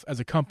yourself as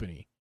a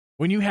company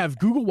when you have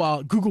Google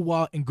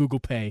Wallet, and Google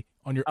Pay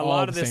on your. A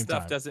lot of this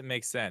stuff doesn't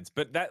make sense.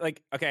 But that,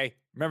 like, okay,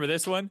 remember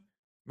this one?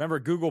 Remember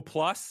Google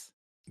Plus?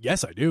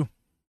 Yes, I do.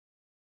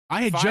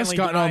 I had just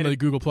gotten on the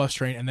Google Plus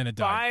train, and then it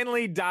died.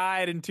 Finally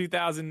died in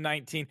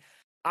 2019.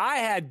 I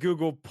had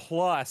Google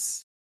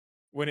Plus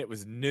when it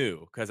was new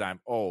because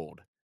I'm old.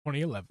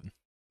 2011.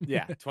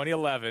 Yeah,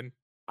 2011.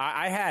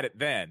 I had it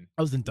then.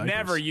 I was in diapers.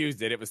 Never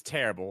used it. It was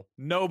terrible.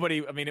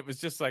 Nobody, I mean, it was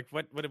just like,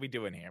 what are we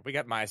doing here? We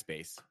got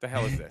MySpace. The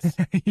hell is this?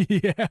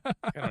 Yeah.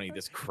 I don't need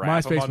this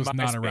crap. MySpace was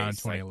not around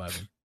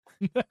 2011.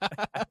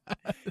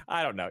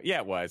 I don't know. Yeah,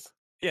 it was.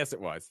 Yes, it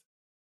was.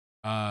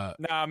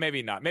 No,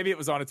 maybe not. Maybe it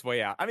was on its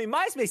way out. I mean,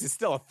 MySpace is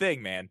still a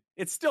thing, man.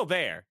 It's still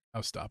there.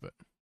 Oh, stop it.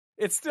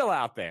 It's still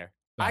out there.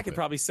 I could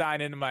probably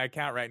sign into my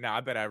account right now.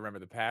 I bet I remember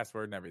the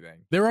password and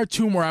everything. There are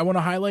two more I want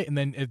to highlight, and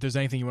then if there's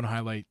anything you want to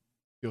highlight,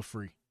 feel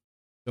free.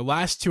 The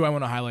last two I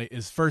want to highlight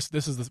is first,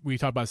 we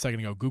talked about a second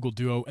ago, Google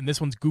Duo, and this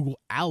one's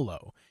Google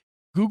Allo.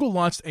 Google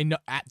launched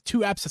two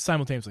apps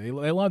simultaneously.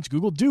 They launched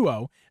Google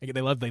Duo.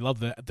 They love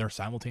their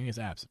simultaneous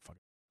apps.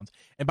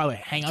 And by the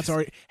way,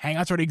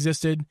 Hangouts already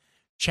existed.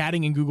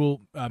 Chatting in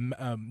Google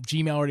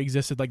Gmail already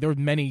existed. Like, there were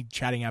many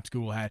chatting apps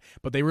Google had,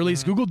 but they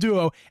released Google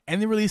Duo,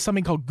 and they released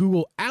something called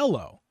Google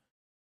Allo.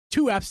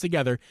 Two apps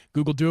together.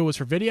 Google Duo was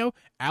for video.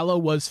 Allo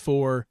was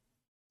for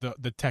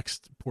the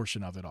text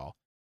portion of it all.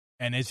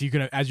 And as you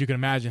can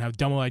imagine, how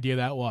dumb an idea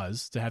that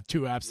was to have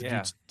two apps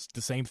that do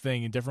the same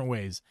thing in different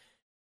ways.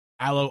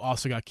 Allo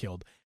also got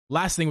killed.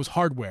 Last thing was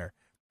hardware.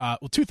 Well,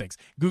 two things.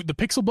 The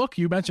Pixel Book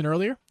you mentioned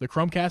earlier, the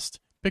Chromecast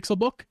Pixel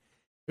Book.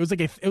 It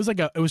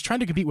was trying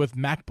to compete with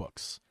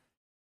MacBooks.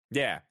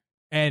 Yeah,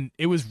 and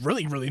it was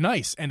really, really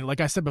nice. And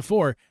like I said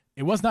before,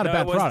 it was not a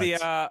bad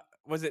product.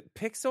 Was it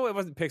Pixel? It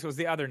wasn't Pixel. It was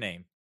the other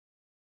name.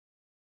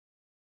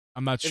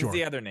 I'm not sure. It was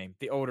the other name,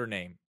 the older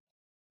name.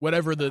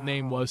 Whatever the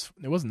name was,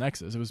 it wasn't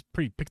Nexus. It was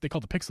they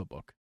called it the Pixel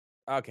Book.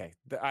 Okay,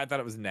 I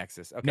thought it was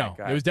Nexus. Okay, no,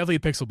 it was definitely a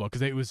Pixel Book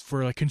because it was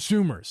for like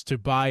consumers to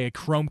buy a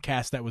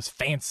Chromecast that was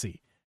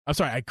fancy. I'm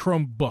sorry, a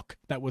Chromebook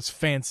that was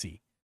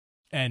fancy,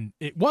 and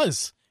it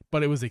was,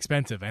 but it was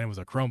expensive and it was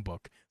a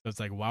Chromebook. So it's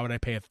like, why would I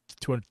pay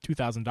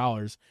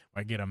 $2,000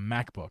 when I get a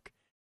MacBook?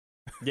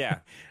 Yeah,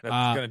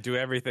 that's going to do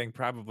everything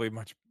probably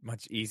much,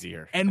 much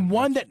easier. And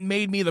one that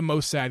made me the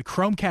most sad,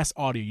 Chromecast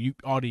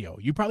audio.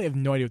 You probably have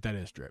no idea what that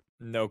is, Drip.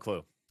 No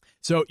clue.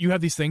 So you have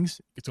these things.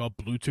 It's all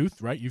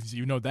Bluetooth, right?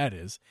 You know what that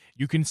is.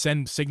 You can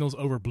send signals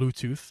over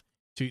Bluetooth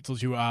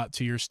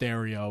to your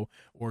stereo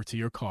or to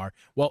your car.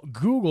 Well,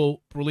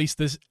 Google released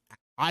this,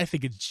 I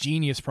think, it's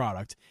genius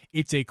product.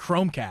 It's a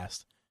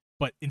Chromecast,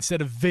 but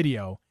instead of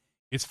video,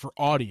 it's for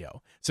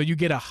audio. So you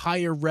get a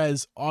higher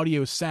res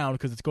audio sound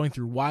because it's going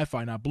through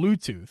Wi-Fi, not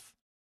Bluetooth.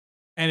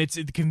 And it's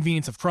the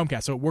convenience of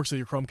Chromecast, so it works with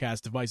your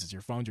Chromecast devices,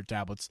 your phones, your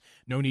tablets.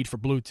 No need for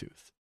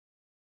Bluetooth.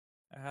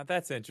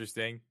 That's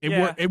interesting.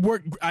 It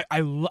worked.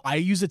 I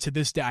use it to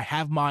this day. I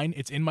have mine.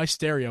 It's in my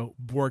stereo.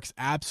 Works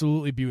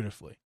absolutely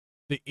beautifully.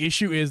 The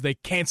issue is they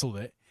canceled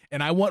it,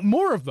 and I want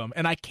more of them,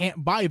 and I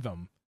can't buy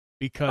them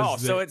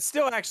because. So it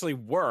still actually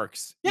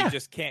works. Yeah. You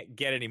just can't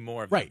get any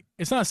more of them. Right.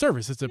 It's not a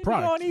service. It's a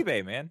product. Go on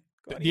eBay, man.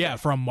 Yeah,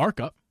 for a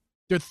markup.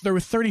 They were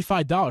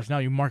 $35. Now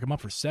you mark them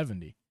up for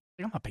 $70.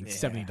 I'm not paying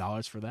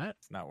 $70 for that.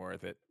 It's not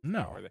worth it.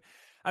 No.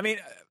 I mean,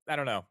 I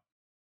don't know.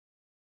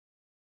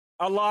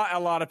 A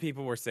lot of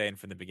people were saying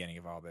from the beginning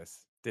of all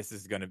this, this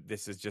is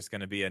just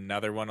gonna be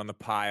another one on the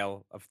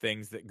pile of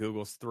things that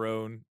Google's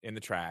thrown in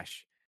the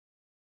trash.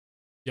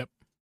 Yep.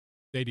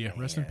 Stadia,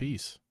 rest in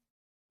peace.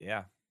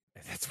 Yeah,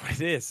 that's what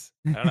it is.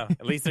 I don't know.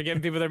 At least they're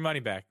giving people their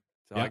money back.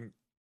 That's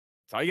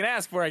all you can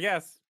ask for, I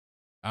guess.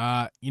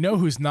 You know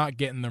who's not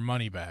getting their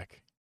money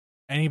back?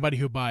 Anybody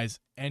who buys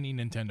any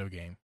Nintendo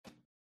game.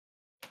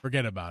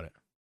 Forget about it.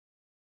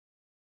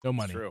 No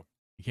money. That's true.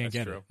 You can't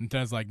get it.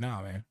 Nintendo's like,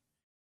 nah, man.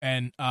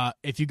 And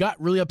if you got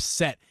really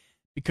upset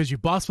because you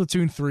bought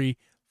Splatoon 3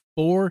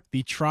 for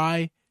the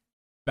Tricolor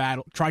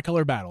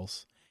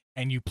Battles,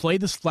 and you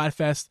played the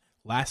Splatfest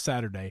last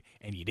Saturday,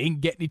 and you didn't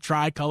get any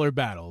Tricolor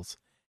Battles,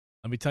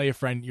 let me tell you,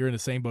 friend, you're in the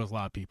same boat as a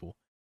lot of people.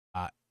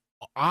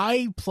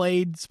 I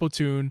played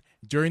Splatoon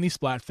during the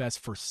Splatfest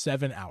for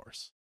 7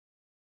 hours.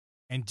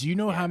 And do you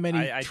know how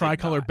many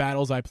Tricolor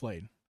Battles I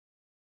played?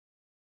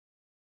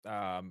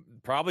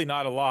 Probably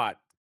not a lot.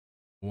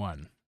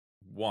 One.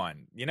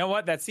 You know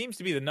what? That seems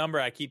to be the number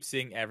I keep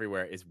seeing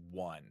everywhere is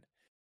 1.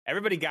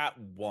 Everybody got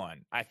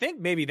 1. I think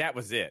maybe that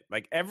was it.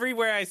 Like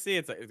everywhere I see,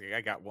 it's like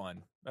I got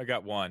 1.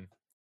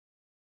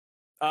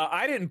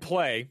 I didn't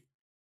play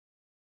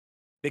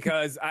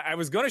because I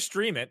was going to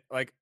stream it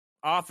like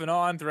off and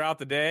on throughout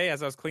the day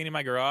as I was cleaning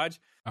my garage.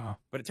 Uh-huh.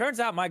 But it turns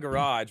out my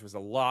garage was a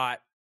lot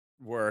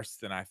worse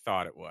than I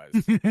thought it was.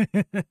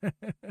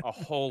 A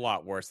whole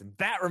lot worse. And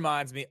that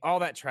reminds me, all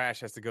that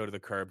trash has to go to the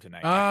curb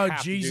tonight. Oh,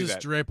 Jesus,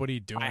 Drip, what are you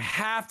doing? I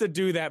have to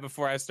do that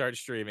before I start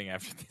streaming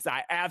after this.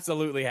 I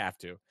absolutely have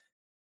to.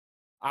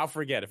 I'll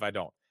forget if I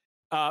don't.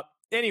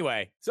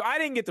 Anyway, so I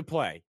didn't get to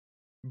play.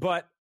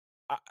 But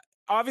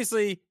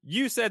obviously,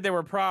 you said there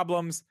were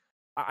problems.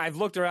 I've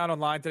looked around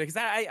online today because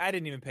I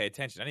didn't even pay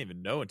attention. I didn't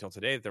even know until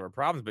today that there were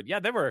problems. But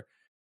yeah, there were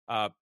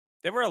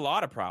a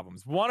lot of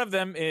problems. One of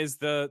them is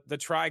the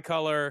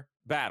Tricolor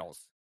Battles,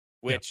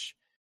 which,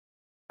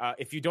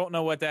 if you don't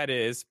know what that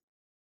is,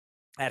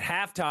 at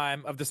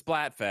halftime of the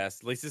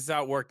Splatfest, at least this is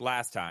how it worked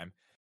last time,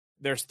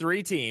 there's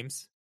 3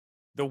 teams.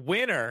 The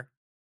winner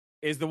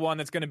is the one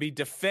that's going to be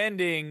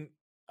defending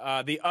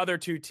the other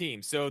 2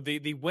 teams. So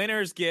the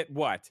winners get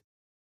what?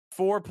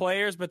 4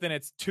 players, but then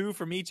it's 2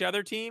 from each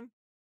other team.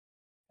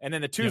 And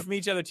then the 2 from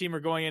each other team are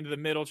going into the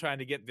middle trying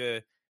to get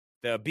the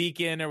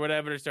beacon or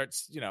whatever to start,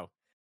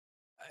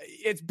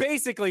 it's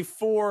basically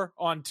 4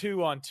 on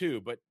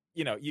 2, but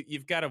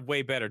you've got a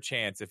way better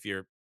chance if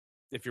you're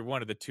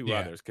one of the 2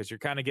 others, because you're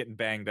kind of getting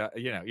banged up.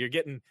 You're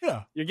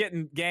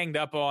getting ganged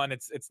up on.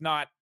 It's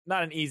not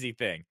an easy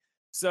thing.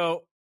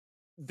 So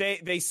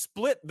they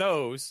split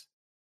those,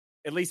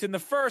 at least in the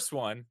first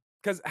one.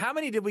 Because how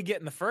many did we get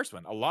in the first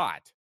one? A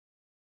lot.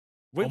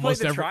 We played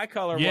the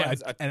Tricolor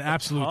ones an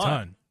absolute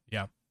ton.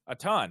 Yeah, a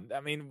ton.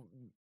 I mean,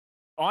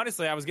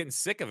 honestly, I was getting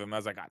sick of them. I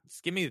was like,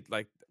 just give me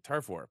like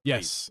turf war. Please.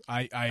 Yes,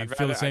 I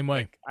feel the same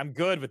way. I'm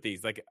good with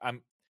these. Like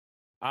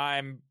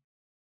I'm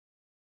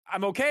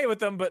okay with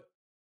them, but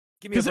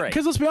give me a break.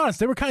 Because let's be honest,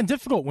 they were kind of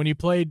difficult when you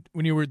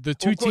were the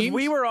 2 teams.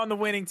 We were on the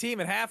winning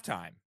team at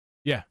halftime.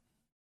 Yeah.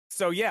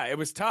 So yeah, it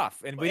was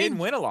tough, and we didn't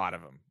win a lot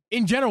of them.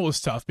 In general, it was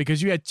tough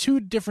because you had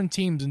 2 different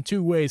teams in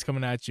 2 ways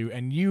coming at you,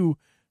 and you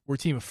were a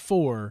team of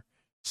 4.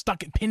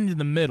 Pinned in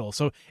the middle.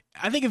 So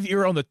I think if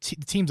you're on the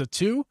teams of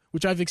 2,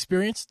 which I've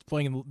experienced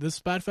playing in this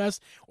Splatfest,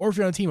 or if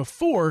you're on a team of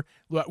 4,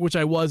 which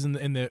I was in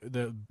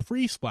the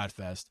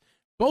pre-Splatfest,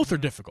 both are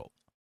difficult.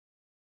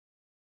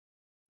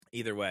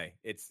 Either way,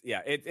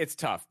 it's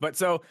tough. But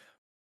so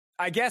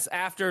I guess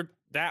after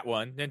that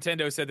one,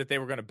 Nintendo said that they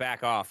were going to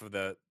back off of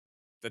the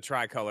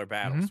Tricolor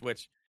Battles,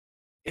 which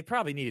it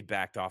probably needed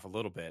backed off a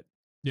little bit.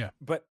 Yeah.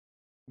 But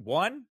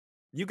 1?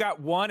 You got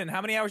 1, and how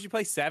many hours you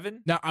play?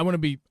 7? Now I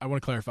want to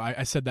clarify.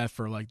 I said that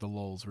for like the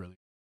lulz, really.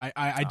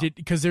 I did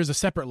because there's a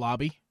separate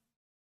lobby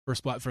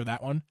for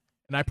that one,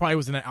 and I probably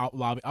was in an out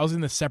lobby. I was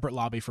in the separate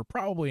lobby for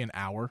probably an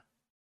hour.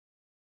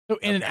 So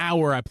in an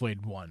hour, I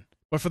played 1,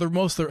 but for the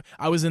most,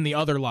 I was in the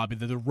other lobby,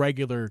 the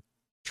regular,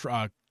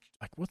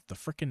 like what's the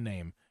freaking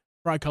name?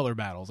 Tricolor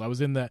Battles. I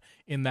was in that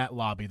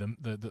lobby.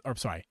 Or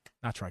sorry,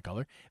 not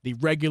Tricolor. The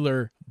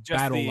regular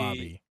battle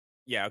lobby.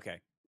 Yeah.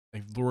 Okay.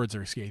 The words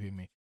are escaping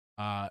me.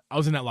 I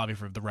was in that lobby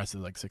for the rest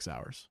of like 6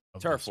 hours.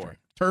 Turf War.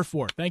 Turf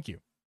War. Thank you.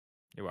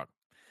 You're welcome.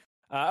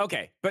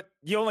 Okay, but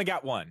you only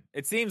got 1.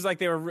 It seems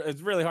like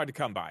it's really hard to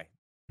come by.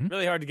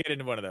 Really hard to get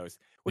into one of those,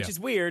 which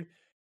is weird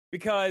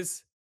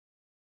because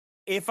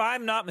if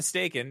I'm not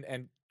mistaken,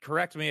 and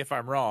correct me if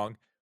I'm wrong,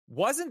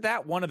 wasn't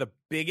that one of the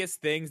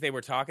biggest things they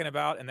were talking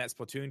about in that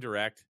Splatoon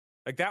Direct?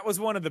 Like that was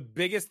one of the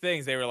biggest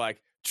things. They were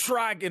like,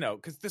 try,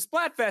 because the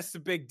Splatfest is a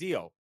big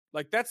deal.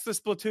 Like that's the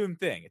Splatoon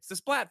thing. It's the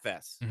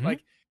Splatfest. Mhm.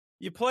 Like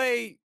you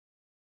play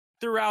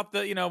throughout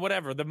the,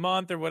 whatever, the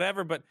month or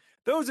whatever, but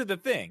those are the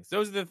things.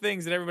 Those are the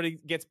things that everybody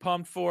gets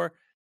pumped for.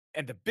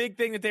 And the big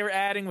thing that they were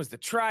adding was the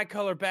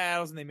tricolor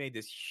battles, and they made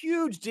this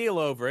huge deal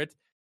over it.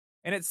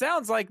 And it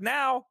sounds like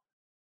now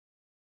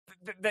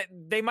that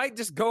they might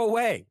just go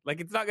away. Like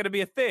it's not going to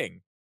be a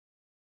thing.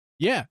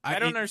 Yeah, I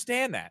don't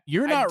understand that.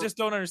 I just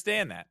don't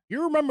understand that.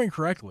 You're remembering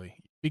correctly,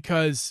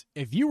 because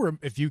if you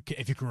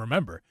can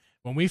remember,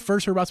 when we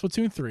first heard about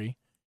Splatoon 3,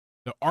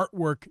 the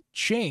artwork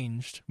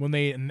changed when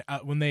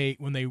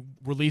they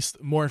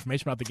released more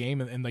information about the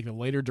game and like a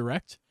later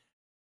direct,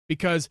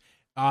 because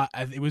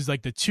it was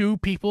like the two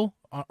people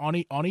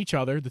on each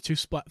other, the two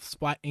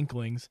splat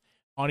inklings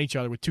on each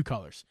other with two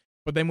colors.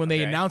 But then when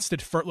they announced it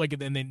for like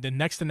the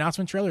next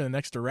announcement trailer, the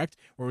next direct,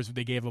 where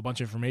they gave a bunch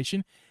of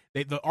information,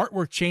 the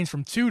artwork changed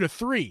from 2 to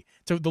 3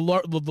 to the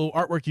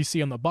artwork you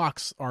see on the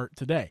box art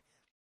today.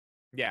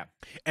 Yeah,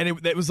 and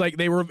it was like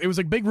it was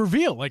like big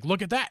reveal. Like,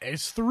 look at that,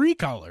 it's 3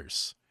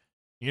 colors.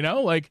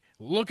 Like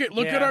look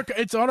at our,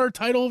 it's on our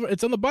title,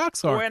 it's on the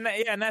box art. Well,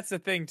 and that's the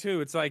thing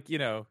too. It's like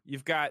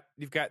you've got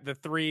the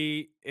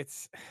 3.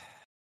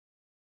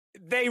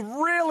 They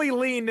really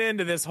leaned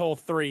into this whole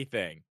 3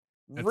 thing.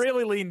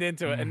 Really leaned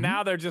into it, and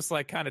now they're just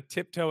like kind of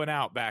tiptoeing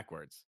out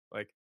backwards,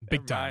 like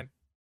big time.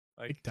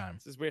 Like big time.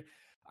 This is weird.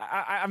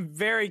 I'm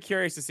very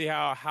curious to see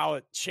how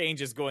it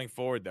changes going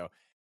forward, though.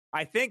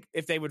 I think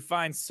if they would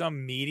find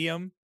some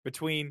medium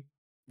between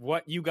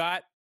what you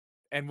got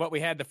and what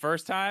we had the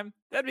first time,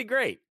 that'd be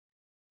great.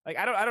 Like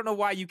I don't know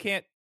why you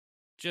can't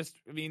just.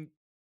 I mean,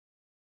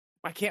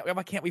 why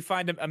can't we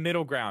find a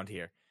middle ground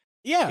here?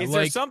 Yeah, is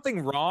there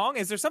something wrong?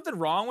 Is there something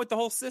wrong with the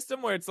whole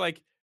system where it's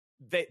like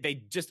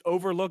they just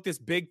overlooked this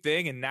big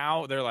thing and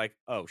now they're like,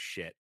 oh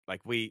shit,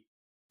 like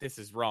this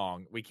is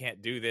wrong. We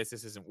can't do this.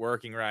 This isn't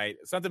working right.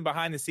 Something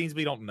behind the scenes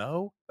we don't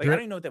know. Like Drip, I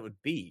don't even know what that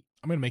would be.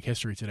 I'm gonna make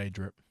history today,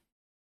 Drip.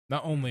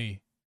 Not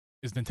only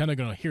is Nintendo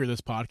going to hear this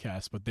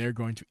podcast, but they're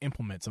going to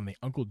implement something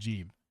Uncle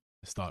Jeeb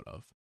has thought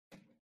of.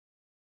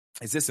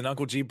 Is this an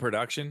Uncle Jeeb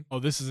production? Oh,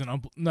 this is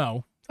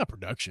no, it's not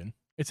production.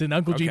 It's an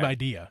Uncle Jeeb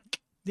idea.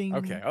 Ding.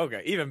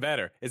 Okay, even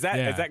better. Is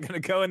that going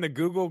to go in the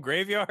Google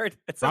graveyard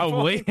at some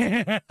Probably.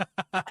 point?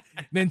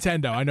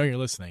 Nintendo, I know you're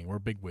listening. We're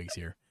big wigs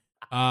here.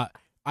 I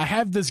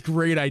have this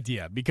great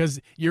idea, because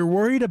you're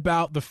worried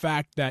about the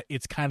fact that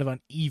it's kind of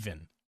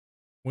uneven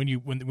when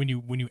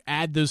you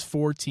add those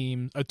 3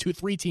 teams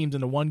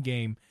into one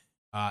game.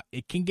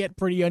 It can get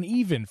pretty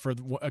uneven for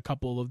a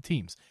couple of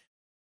teams.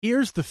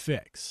 Here's the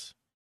fix.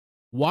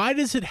 Why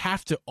does it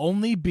have to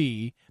only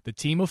be the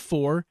team of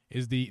 4?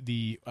 Is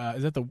is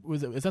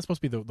that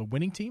supposed to be the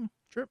winning team?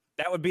 Trip?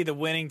 That would be the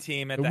winning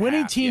team at the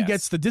winning half, team yes.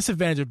 Gets the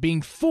disadvantage of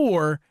being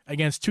 4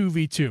 against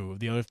 2v2 of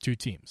the other 2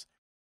 teams.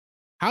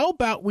 How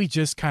about we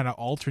just kind of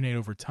alternate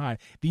over time?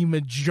 The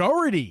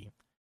majority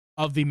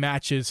of the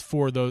matches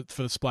for the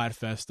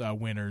Splatfest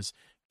winners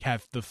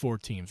have the 4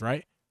 teams,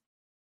 right?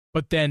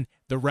 But then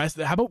the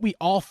rest. How about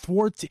all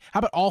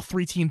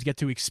 3 teams get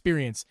to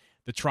experience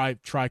the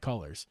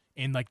tricolors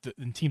in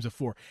in teams of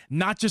 4?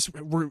 Not just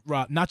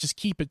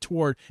keep it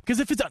toward, because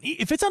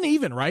if it's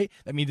uneven, right?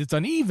 That means it's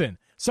uneven.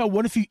 So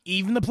what if you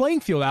even the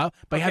playing field out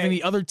by having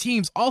the other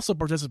teams also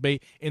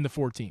participate in the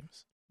 4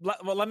 teams?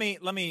 Well, let me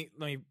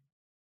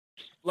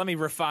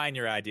refine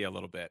your idea a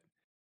little bit.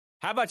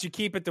 How about you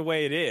keep it the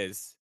way it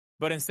is,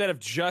 but instead of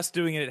just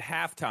doing it at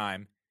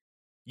halftime,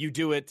 you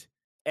do it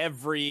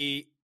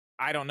every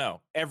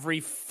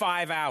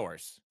 5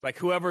 hours. Like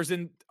whoever's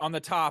on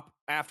the top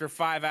after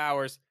 5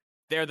 hours,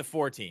 they're the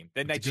 4 team.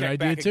 Then they check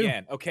back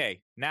again.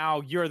 Okay,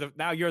 now you're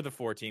the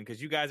 4 team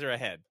because you guys are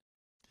ahead.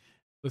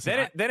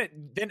 Listen,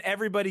 then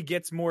everybody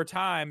gets more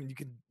time.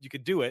 You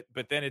could do it,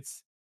 but then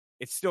it's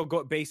still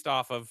based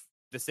off of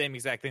the same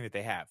exact thing that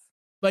they have.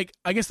 Like,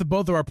 I guess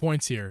both of our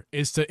points here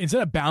is to,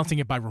 instead of balancing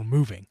it by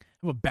removing,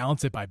 we'll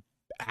balance it by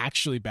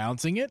actually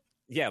balancing it.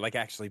 Yeah, like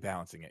actually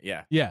balancing it.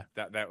 Yeah. Yeah.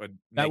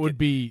 That would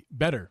be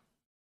better.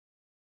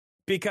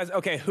 Because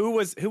who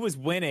was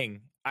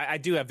winning? I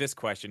do have this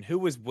question. Who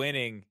was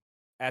winning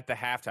at the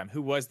halftime?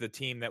 Who was the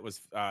team that was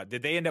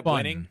did they end up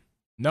winning?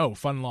 No,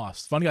 Fun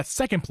lost. Fun got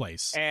second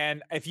place.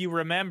 And if you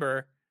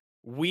remember,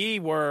 we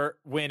were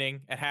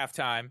winning at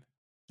halftime.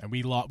 And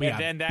we lost. And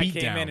then that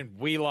came in and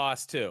we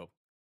lost too.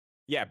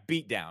 Yeah,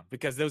 beat down,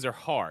 because those are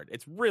hard.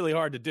 It's really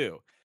hard to do.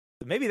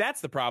 Maybe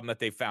that's the problem that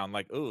they found.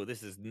 Like, oh,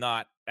 this is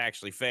not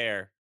actually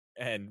fair,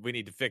 and we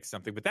need to fix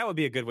something. But that would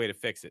be a good way to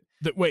fix it.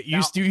 Wait,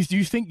 do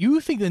you think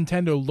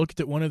Nintendo looked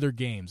at one of their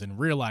games and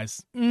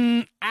realized,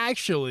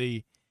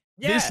 actually,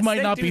 this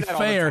might not be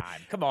fair?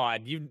 Come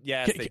on,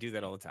 they do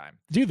that all the time.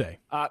 Do they?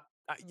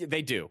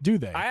 They do. Do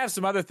they? I have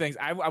some other things.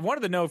 I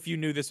wanted to know if you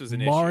knew this was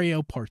an Mario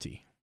issue.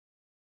 Party.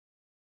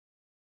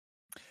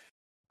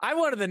 I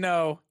wanted to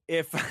know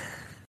if.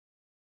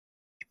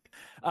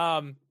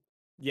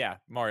 Yeah,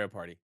 Mario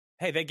Party.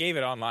 Hey, they gave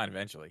it online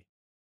eventually.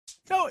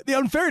 No, the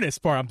unfairness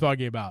part I'm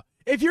talking about.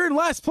 If you're in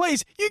last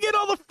place, you get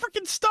all the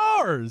freaking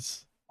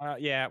stars.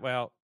 Yeah,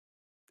 well,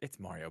 It's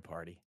Mario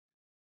Party.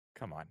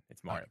 Come on,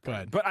 it's All Mario right, go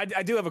Party. ahead. But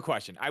I do have a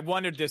question. I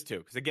wondered this too,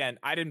 because again,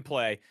 I didn't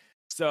play.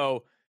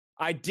 So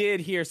I did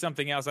hear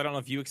something else. I don't know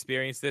if you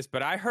experienced this,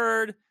 but I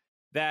heard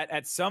that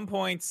at some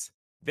points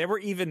there were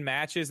even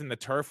matches in the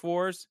turf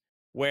wars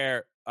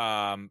where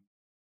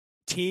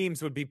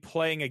teams would be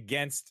playing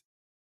against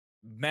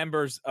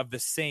members of the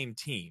same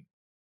team.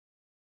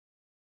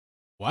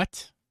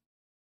 What?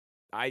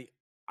 I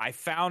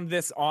found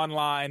this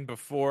online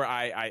before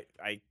I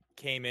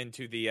came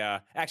into the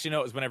actually no,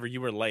 it was whenever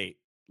you were late.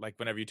 Like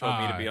whenever you told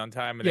me to be on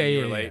time and then you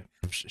were late.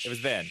 It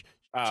was then.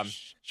 My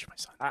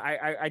son.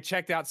 I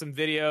checked out some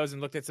videos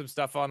and looked at some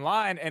stuff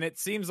online, and it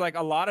seems like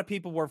a lot of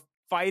people were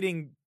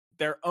fighting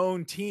their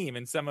own team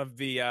in some of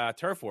the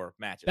turf war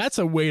matches. That's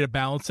a way to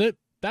balance it.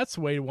 That's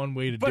one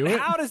way to do it. But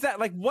how does that,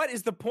 like, what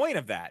is the point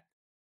of that?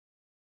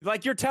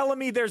 Like, you're telling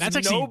me there's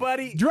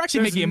nobody. You're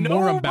actually making it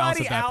more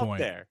unbalanced at that point.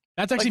 There.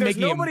 That's actually like,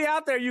 making nobody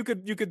out there you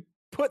could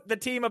put the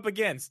team up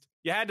against.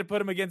 You had to put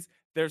them against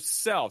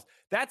themselves.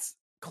 That's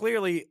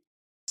clearly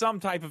some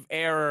type of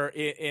error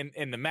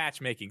in the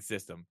matchmaking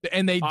system.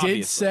 And they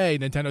did say,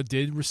 Nintendo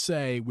did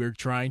say, we're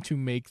trying to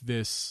make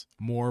this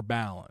more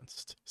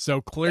balanced.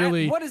 So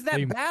clearly, what is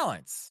that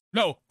balance?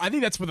 No, I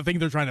think that's what the thing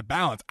they're trying to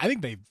balance. I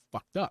think they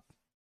fucked up.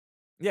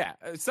 Yeah,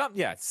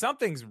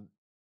 something's.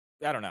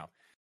 I don't know.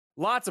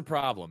 Lots of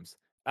problems.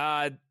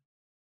 I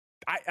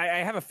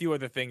have a few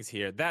other things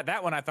here.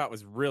 That one I thought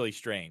was really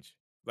strange.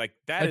 Like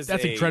that's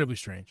incredibly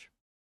strange.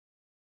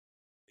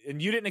 And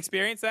you didn't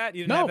experience that?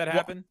 You didn't have that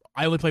happen?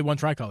 I only played one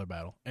tricolor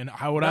battle. And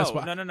how would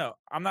I? No.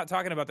 I'm not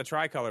talking about the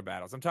tricolor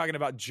battles. I'm talking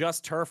about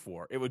just turf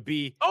war. It would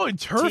be in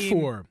turf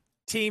war.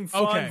 Team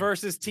fun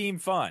versus team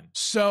fun.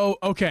 So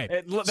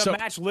the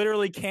match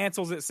literally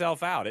cancels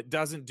itself out. It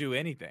doesn't do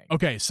anything.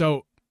 Okay,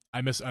 so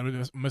I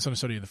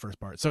misunderstood you in the first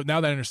part. So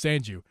now that I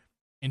understand you,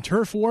 in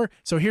turf war.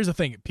 So here's the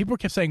thing: people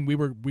kept saying we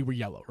were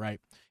yellow, right?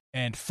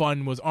 And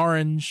fun was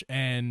orange,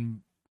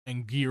 and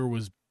gear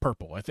was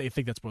purple. I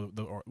think that's what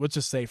let's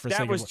just say for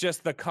that was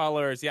just the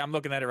colors. Yeah, I'm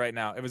looking at it right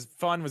now. It was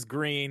fun was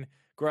green,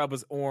 grub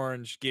was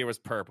orange, gear was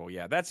purple.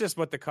 Yeah, that's just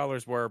what the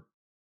colors were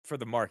for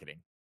the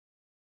marketing.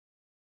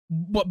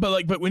 But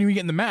when we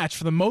get in the match,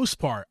 for the most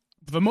part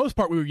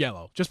we were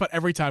yellow. Just about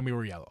every time we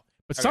were yellow.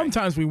 But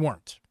sometimes we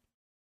weren't.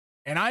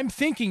 And I'm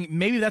thinking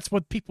maybe that's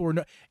what people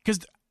were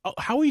because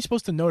how are you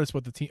supposed to notice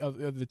what the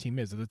team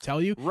is? Does it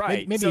tell you?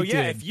 Right. Maybe so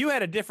if you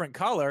had a different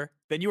color,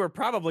 then you were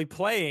probably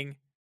playing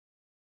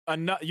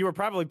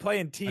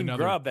Team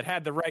Grub that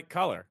had the right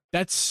color.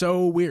 That's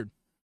so weird.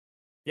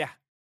 Yeah,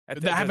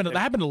 that happened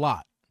a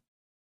lot.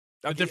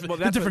 Okay,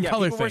 the different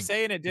color people thing. Were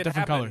saying it did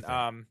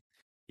happen.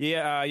 You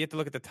have to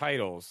look at the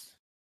titles.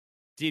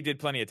 Steve did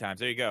plenty of times.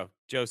 There you go.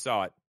 Joe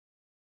saw it.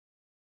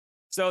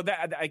 So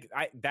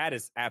that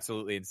is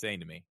absolutely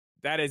insane to me.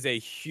 That is a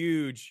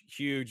huge,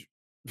 huge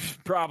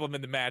problem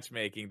in the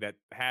matchmaking that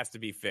has to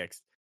be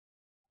fixed.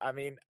 I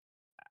mean,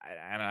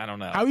 I don't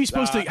know. How are you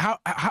supposed to? How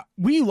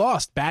we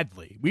lost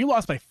badly? We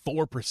lost by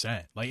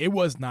 4%. Like it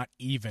was not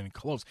even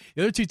close.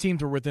 The other two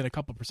teams were within a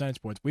couple percentage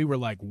points. We were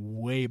like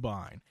way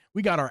behind.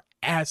 We got our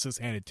asses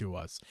handed to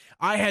us.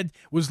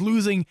 Was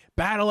losing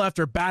battle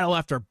after battle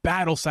after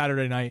battle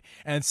Saturday night,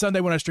 and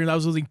Sunday when I streamed, I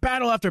was losing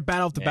battle after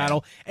battle after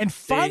battle. And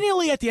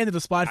finally, at the end of the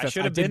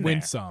Splatfest, I did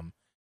win some,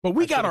 but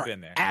we got our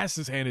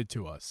asses handed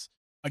to us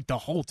like the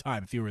whole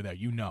time. If you were there,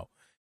 you know.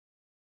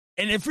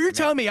 And if you're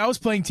telling me I was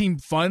playing Team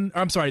Fun,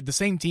 I'm sorry, the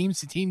same team,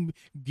 Team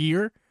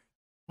Gear,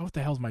 what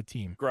the hell's my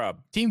team? Grub.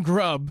 Team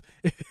Grub.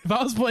 If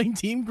I was playing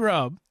Team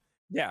Grub,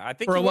 yeah, I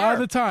think for a lot of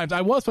the times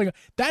I was playing.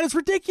 That is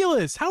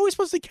ridiculous. How are we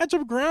supposed to catch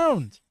up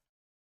ground?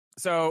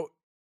 So,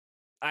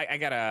 I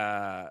got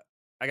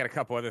a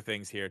couple other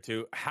things here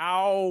too.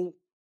 How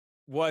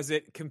was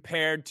it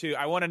compared to?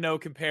 I want to know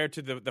compared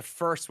to the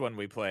first one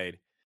we played,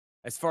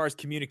 as far as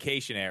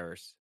communication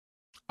errors.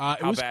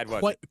 How bad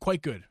was it?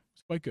 Quite good.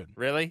 Quite good.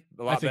 Really?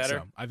 A lot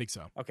better? So. I think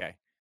so. Okay.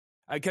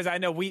 Because I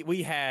know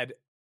we had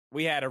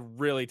a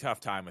really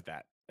tough time with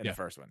that in the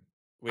first one.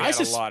 We had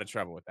a lot of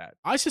trouble with that.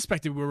 I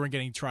suspected we weren't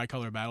getting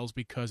tricolor battles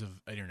because of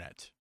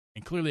internet.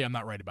 And clearly I'm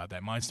not right about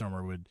that.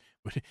 Mindstormer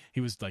he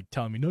was like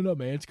telling me, no,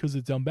 man, it's because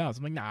it's unbalanced.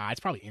 I'm like, nah, it's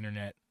probably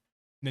internet.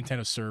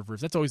 Nintendo servers.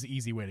 That's always the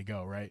easy way to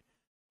go, right?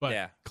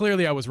 But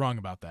clearly I was wrong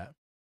about that.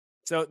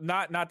 So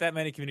not that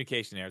many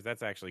communication errors.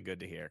 That's actually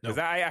good to hear. Because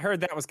I heard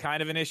that was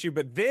kind of an issue.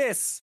 But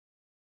this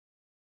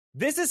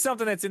is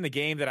something that's in the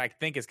game that I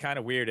think is kind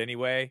of weird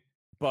anyway,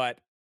 but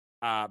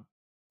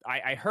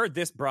I heard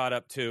this brought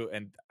up too,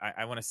 and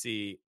I want to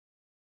see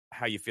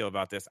how you feel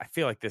about this. I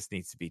feel like this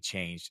needs to be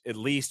changed, at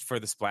least for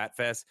the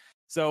Splatfest.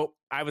 So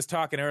I was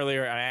talking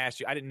earlier, and I asked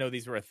you, I didn't know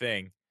these were a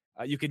thing.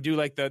 You can do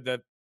like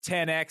the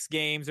 10x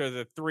games or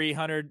the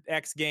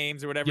 300x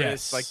games or whatever it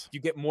is. Like you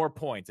get more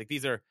points. Like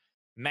these are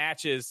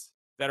matches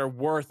that are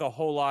worth a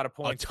whole lot of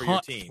points for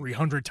your team.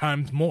 300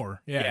 times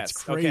more. Yeah, yes,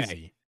 it's crazy.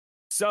 Okay.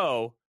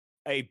 So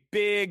a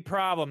big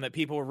problem that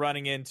people were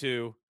running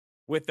into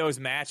with those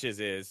matches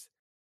is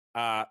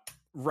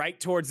right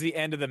towards the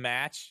end of the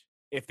match,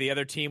 if the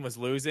other team was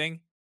losing,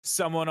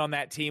 someone on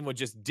that team would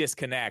just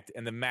disconnect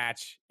and the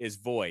match is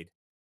void.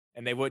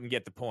 and they wouldn't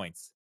get the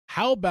points.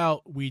 How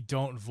about we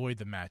don't void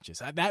the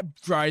matches? That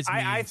drives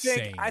me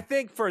insane. I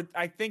think for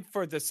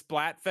the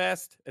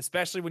Splatfest,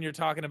 especially when you're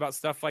talking about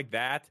stuff like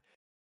that,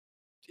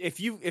 if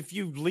you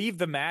leave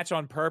the match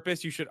on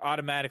purpose, you should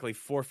automatically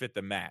forfeit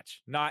the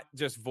match, not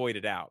just void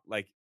it out.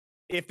 Like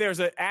if there's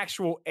an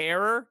actual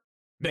error,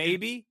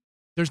 maybe.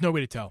 There's no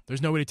way to tell.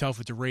 There's no way to tell if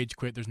it's a rage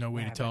quit. There's no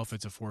way to tell if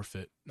it's a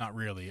forfeit. Not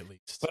really, at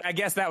least. But I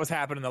guess that was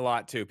happening a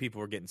lot too.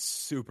 People were getting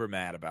super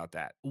mad about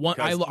that.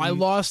 I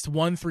lost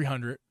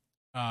 1-300.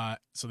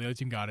 So the other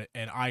team got it,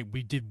 and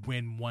we did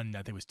win one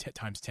that it was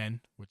times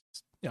 10, which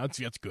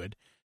that's good.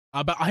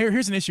 But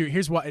here's an issue.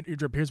 Here's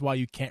why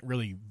you can't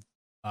really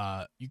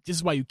this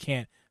is why you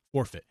can't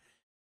forfeit.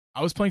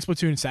 I was playing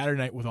Splatoon Saturday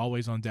night with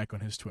Always on Deck on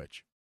his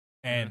Twitch.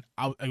 And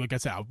like I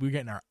said, we were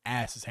getting our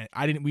asses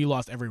handed. We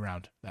lost every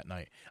round that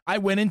night. I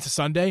went into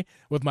Sunday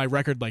with my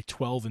record like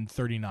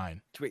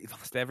 12-39. Wait, you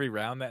lost every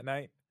round that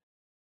night?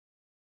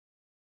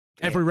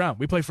 Every round.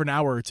 We played for an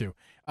hour or two.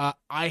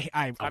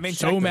 I'm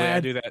so mad. I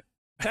do that.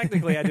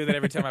 Technically, I do that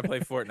every time I play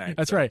Fortnite.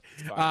 That's right.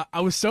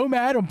 I was so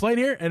mad. I'm playing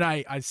here, and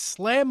I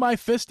slammed my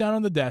fist down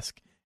on the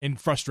desk in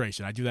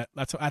frustration. I do that.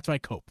 That's how I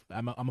cope.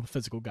 I'm a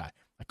physical guy.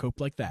 I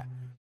cope like that.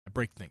 I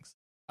break things.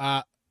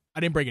 I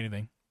didn't break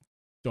anything.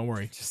 Don't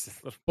worry.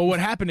 But what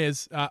happened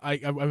is,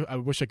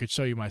 I wish I could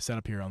show you my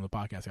setup here on the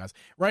podcast, guys.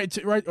 Right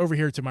over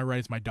here to my right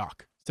is my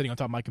dock, sitting on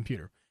top of my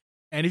computer.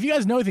 And if you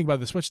guys know anything about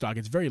the Switch dock,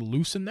 it's very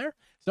loose in there.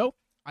 So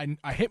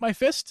I hit my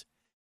fist,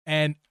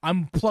 and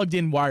I'm plugged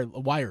in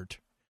wired.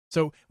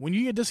 So when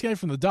you get disconnected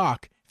from the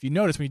dock, if you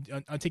notice, when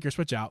you take your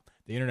Switch out,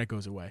 the internet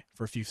goes away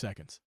for a few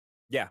seconds.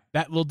 Yeah.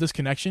 That little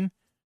disconnection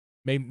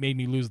made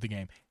me lose the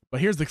game.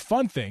 But here's the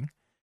fun thing.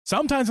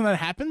 Sometimes when that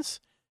happens,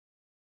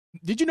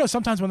 did you know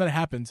sometimes when that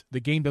happens, the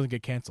game doesn't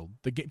get canceled?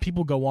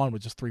 People go on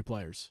with just 3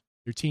 players.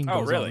 Your team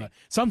goes really? on.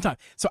 Sometimes.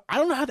 So I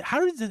don't know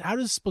how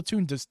does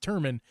Splatoon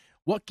determine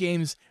what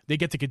games they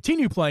get to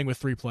continue playing with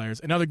 3 players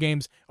and other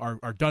games are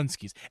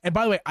dunskies. And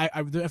by the way,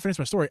 I finished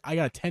my story. I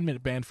got a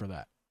 10-minute ban for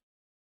that.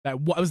 That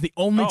was the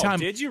only time.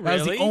 Did you really?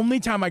 That was the only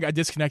time I got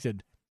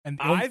disconnected. And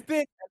I've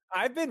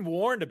been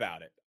warned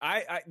about it.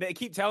 They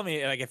keep telling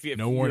me like if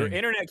your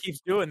internet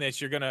keeps doing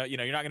this, you're not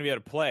gonna be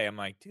able to play. I'm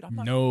like, dude, I'm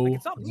not.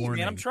 It's not me,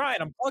 man. I'm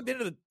trying. I'm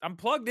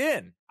plugged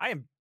in. I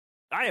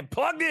am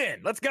plugged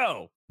in. Let's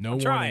go. No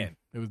warning. Trying.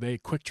 It was a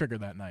quick trigger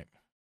that night.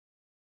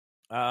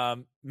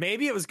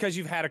 Maybe it was because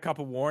you've had a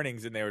couple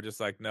warnings and they were just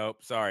like, nope,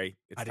 sorry,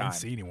 it's time. I didn't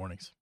see any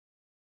warnings.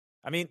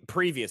 I mean,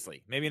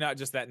 previously, maybe not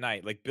just that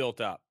night, like built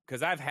up,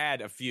 because I've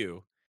had a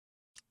few.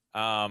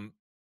 I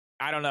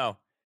don't know.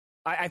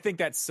 I think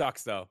that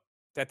sucks though,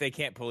 that they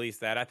can't police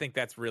that. I think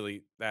that's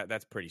really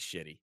that's pretty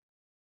shitty,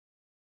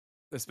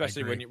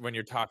 especially when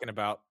you're talking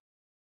about.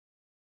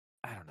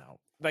 I don't know.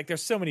 Like,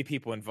 there's so many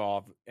people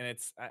involved, and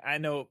I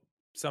know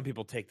some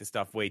people take the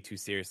stuff way too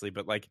seriously,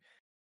 but like,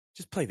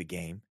 just play the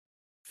game,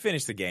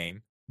 finish the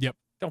game. Yep.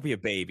 Don't be a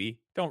baby.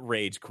 Don't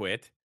rage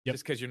quit. Yep.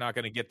 Just because you're not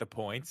going to get the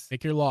points.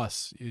 Take your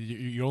loss.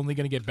 You're only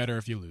going to get better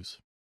if you lose.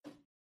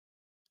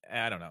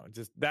 I don't know.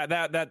 Just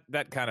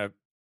that kind of.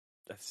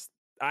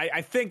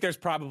 I think there's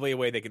probably a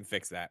way they can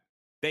fix that.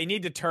 They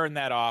need to turn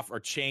that off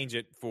or change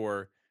it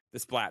for the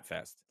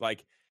Splatfest.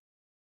 Like,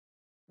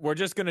 we're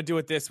just going to do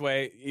it this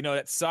way.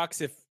 That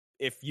sucks if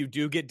you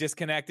do get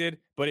disconnected.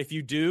 But if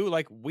you do,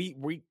 like, we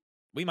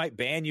might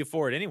ban you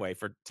for it anyway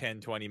for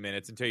 10, 20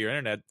 minutes until your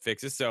internet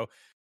fixes. So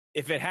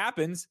if it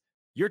happens,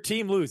 your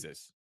team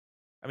loses.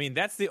 I mean,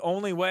 that's the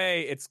only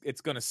way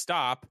it's going to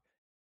stop.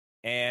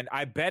 And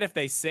I bet if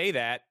they say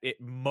that,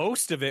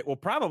 most of it will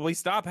probably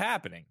stop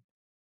happening,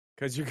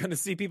 because you're going to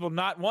see people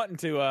not wanting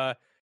to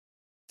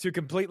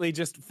completely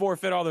just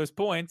forfeit all those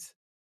points.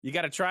 You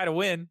got to try to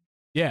win.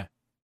 Yeah.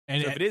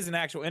 And so if it is an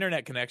actual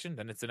internet connection,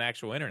 then it's an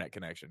actual internet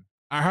connection.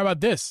 How about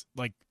this?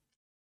 Like,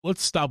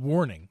 let's stop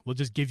warning. We'll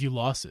just give you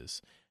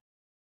losses.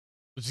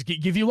 We'll just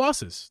give you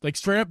losses. Like,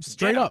 straight up. Just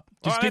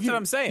that's what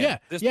I'm saying. Yeah.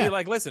 Just be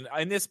like, listen,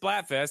 in this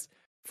Splatfest,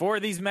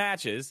 for these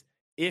matches,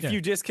 if you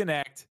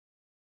disconnect,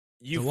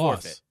 you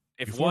forfeit.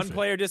 If one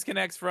player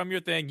disconnects from your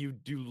thing, you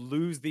do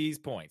lose these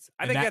points.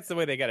 I think that's the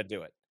way they got to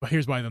do it. But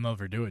here's why they'll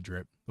never do it,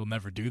 Drip. They'll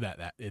never do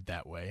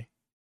that way,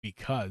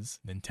 because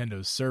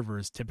Nintendo's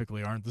servers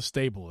typically aren't the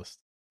stablest.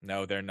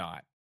 No, they're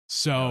not.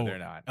 So they're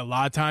not. A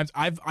lot of times,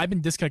 I've been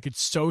disconnected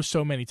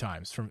so many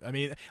times from. I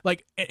mean,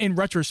 like, in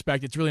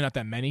retrospect, it's really not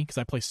that many because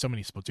I play so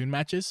many Splatoon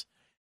matches.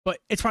 But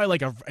it's probably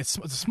like it's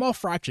a small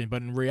fraction,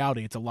 but in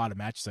reality, it's a lot of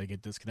matches I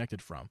get disconnected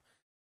from.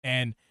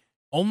 And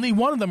only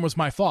one of them was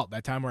my fault,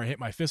 that time where I hit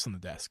my fist on the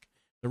desk.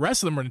 The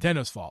rest of them were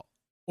Nintendo's fault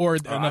or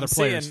another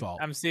player's fault.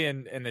 I'm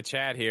seeing in the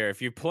chat here,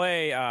 if you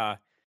play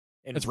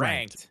in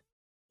ranked,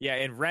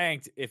 in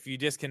ranked, if you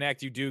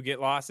disconnect, you do get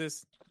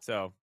losses.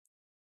 So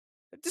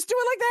just do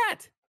it like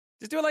that.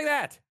 Don't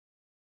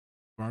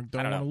want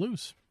to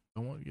lose.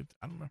 Don't want to get.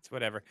 I don't know. It's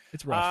whatever.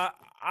 It's rough.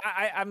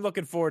 I'm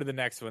looking forward to the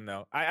next one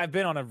though. I've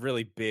been on a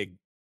really big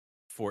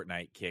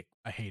Fortnite kick.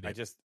 I hate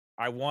it.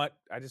 I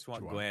just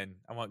want You want. Gwen.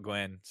 I want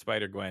Gwen,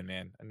 Spider Gwen,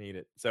 man. I need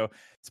it. So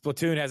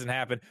Splatoon hasn't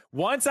happened.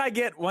 Once I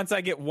get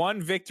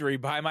one victory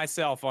by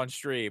myself on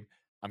stream,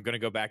 I'm gonna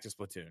go back to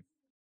Splatoon.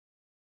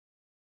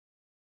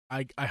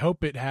 I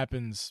hope it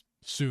happens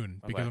soon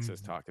because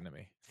Alexa's talking to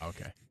me.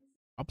 Okay.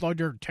 Upload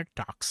your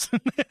TikToks.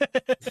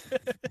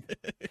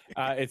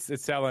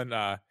 It's telling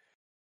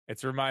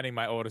it's reminding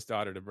my oldest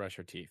daughter to brush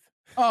her teeth.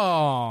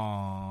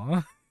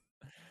 Aww.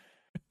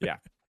 Yeah.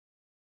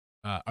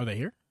 Are they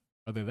here?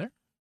 Are they there?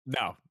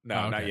 No,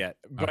 okay. Not yet.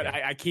 But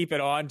Okay. I keep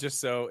it on just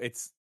so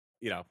it's,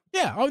 Yeah.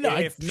 Oh no.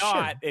 If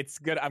not, sure. it's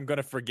good. I'm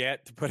gonna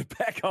forget to put it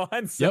back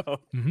on. So Yep.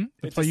 Mm-hmm.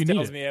 It just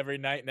tells me every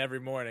night and every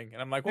morning,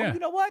 and I'm like, well, you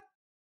know what?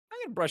 I'm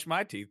gonna brush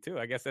my teeth too.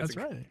 I guess that's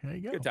right. There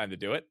you go. Good time to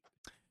do it.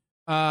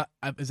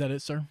 Is that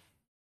it, sir?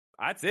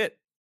 That's it,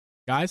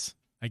 guys.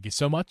 Thank you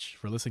so much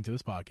for listening to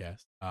this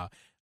podcast.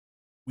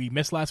 We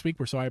missed last week.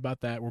 We're sorry about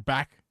that. We're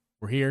back.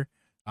 We're here.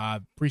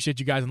 Appreciate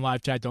you guys in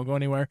live chat. Don't go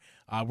anywhere.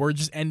 We're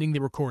just ending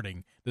the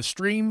recording. The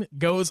stream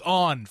goes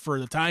on for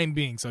the time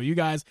being. So you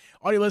guys,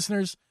 all your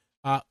listeners,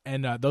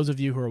 and those of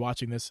you who are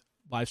watching this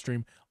live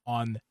stream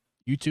on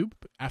YouTube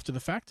after the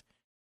fact,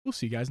 we'll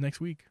see you guys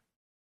next week.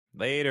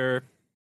 Later.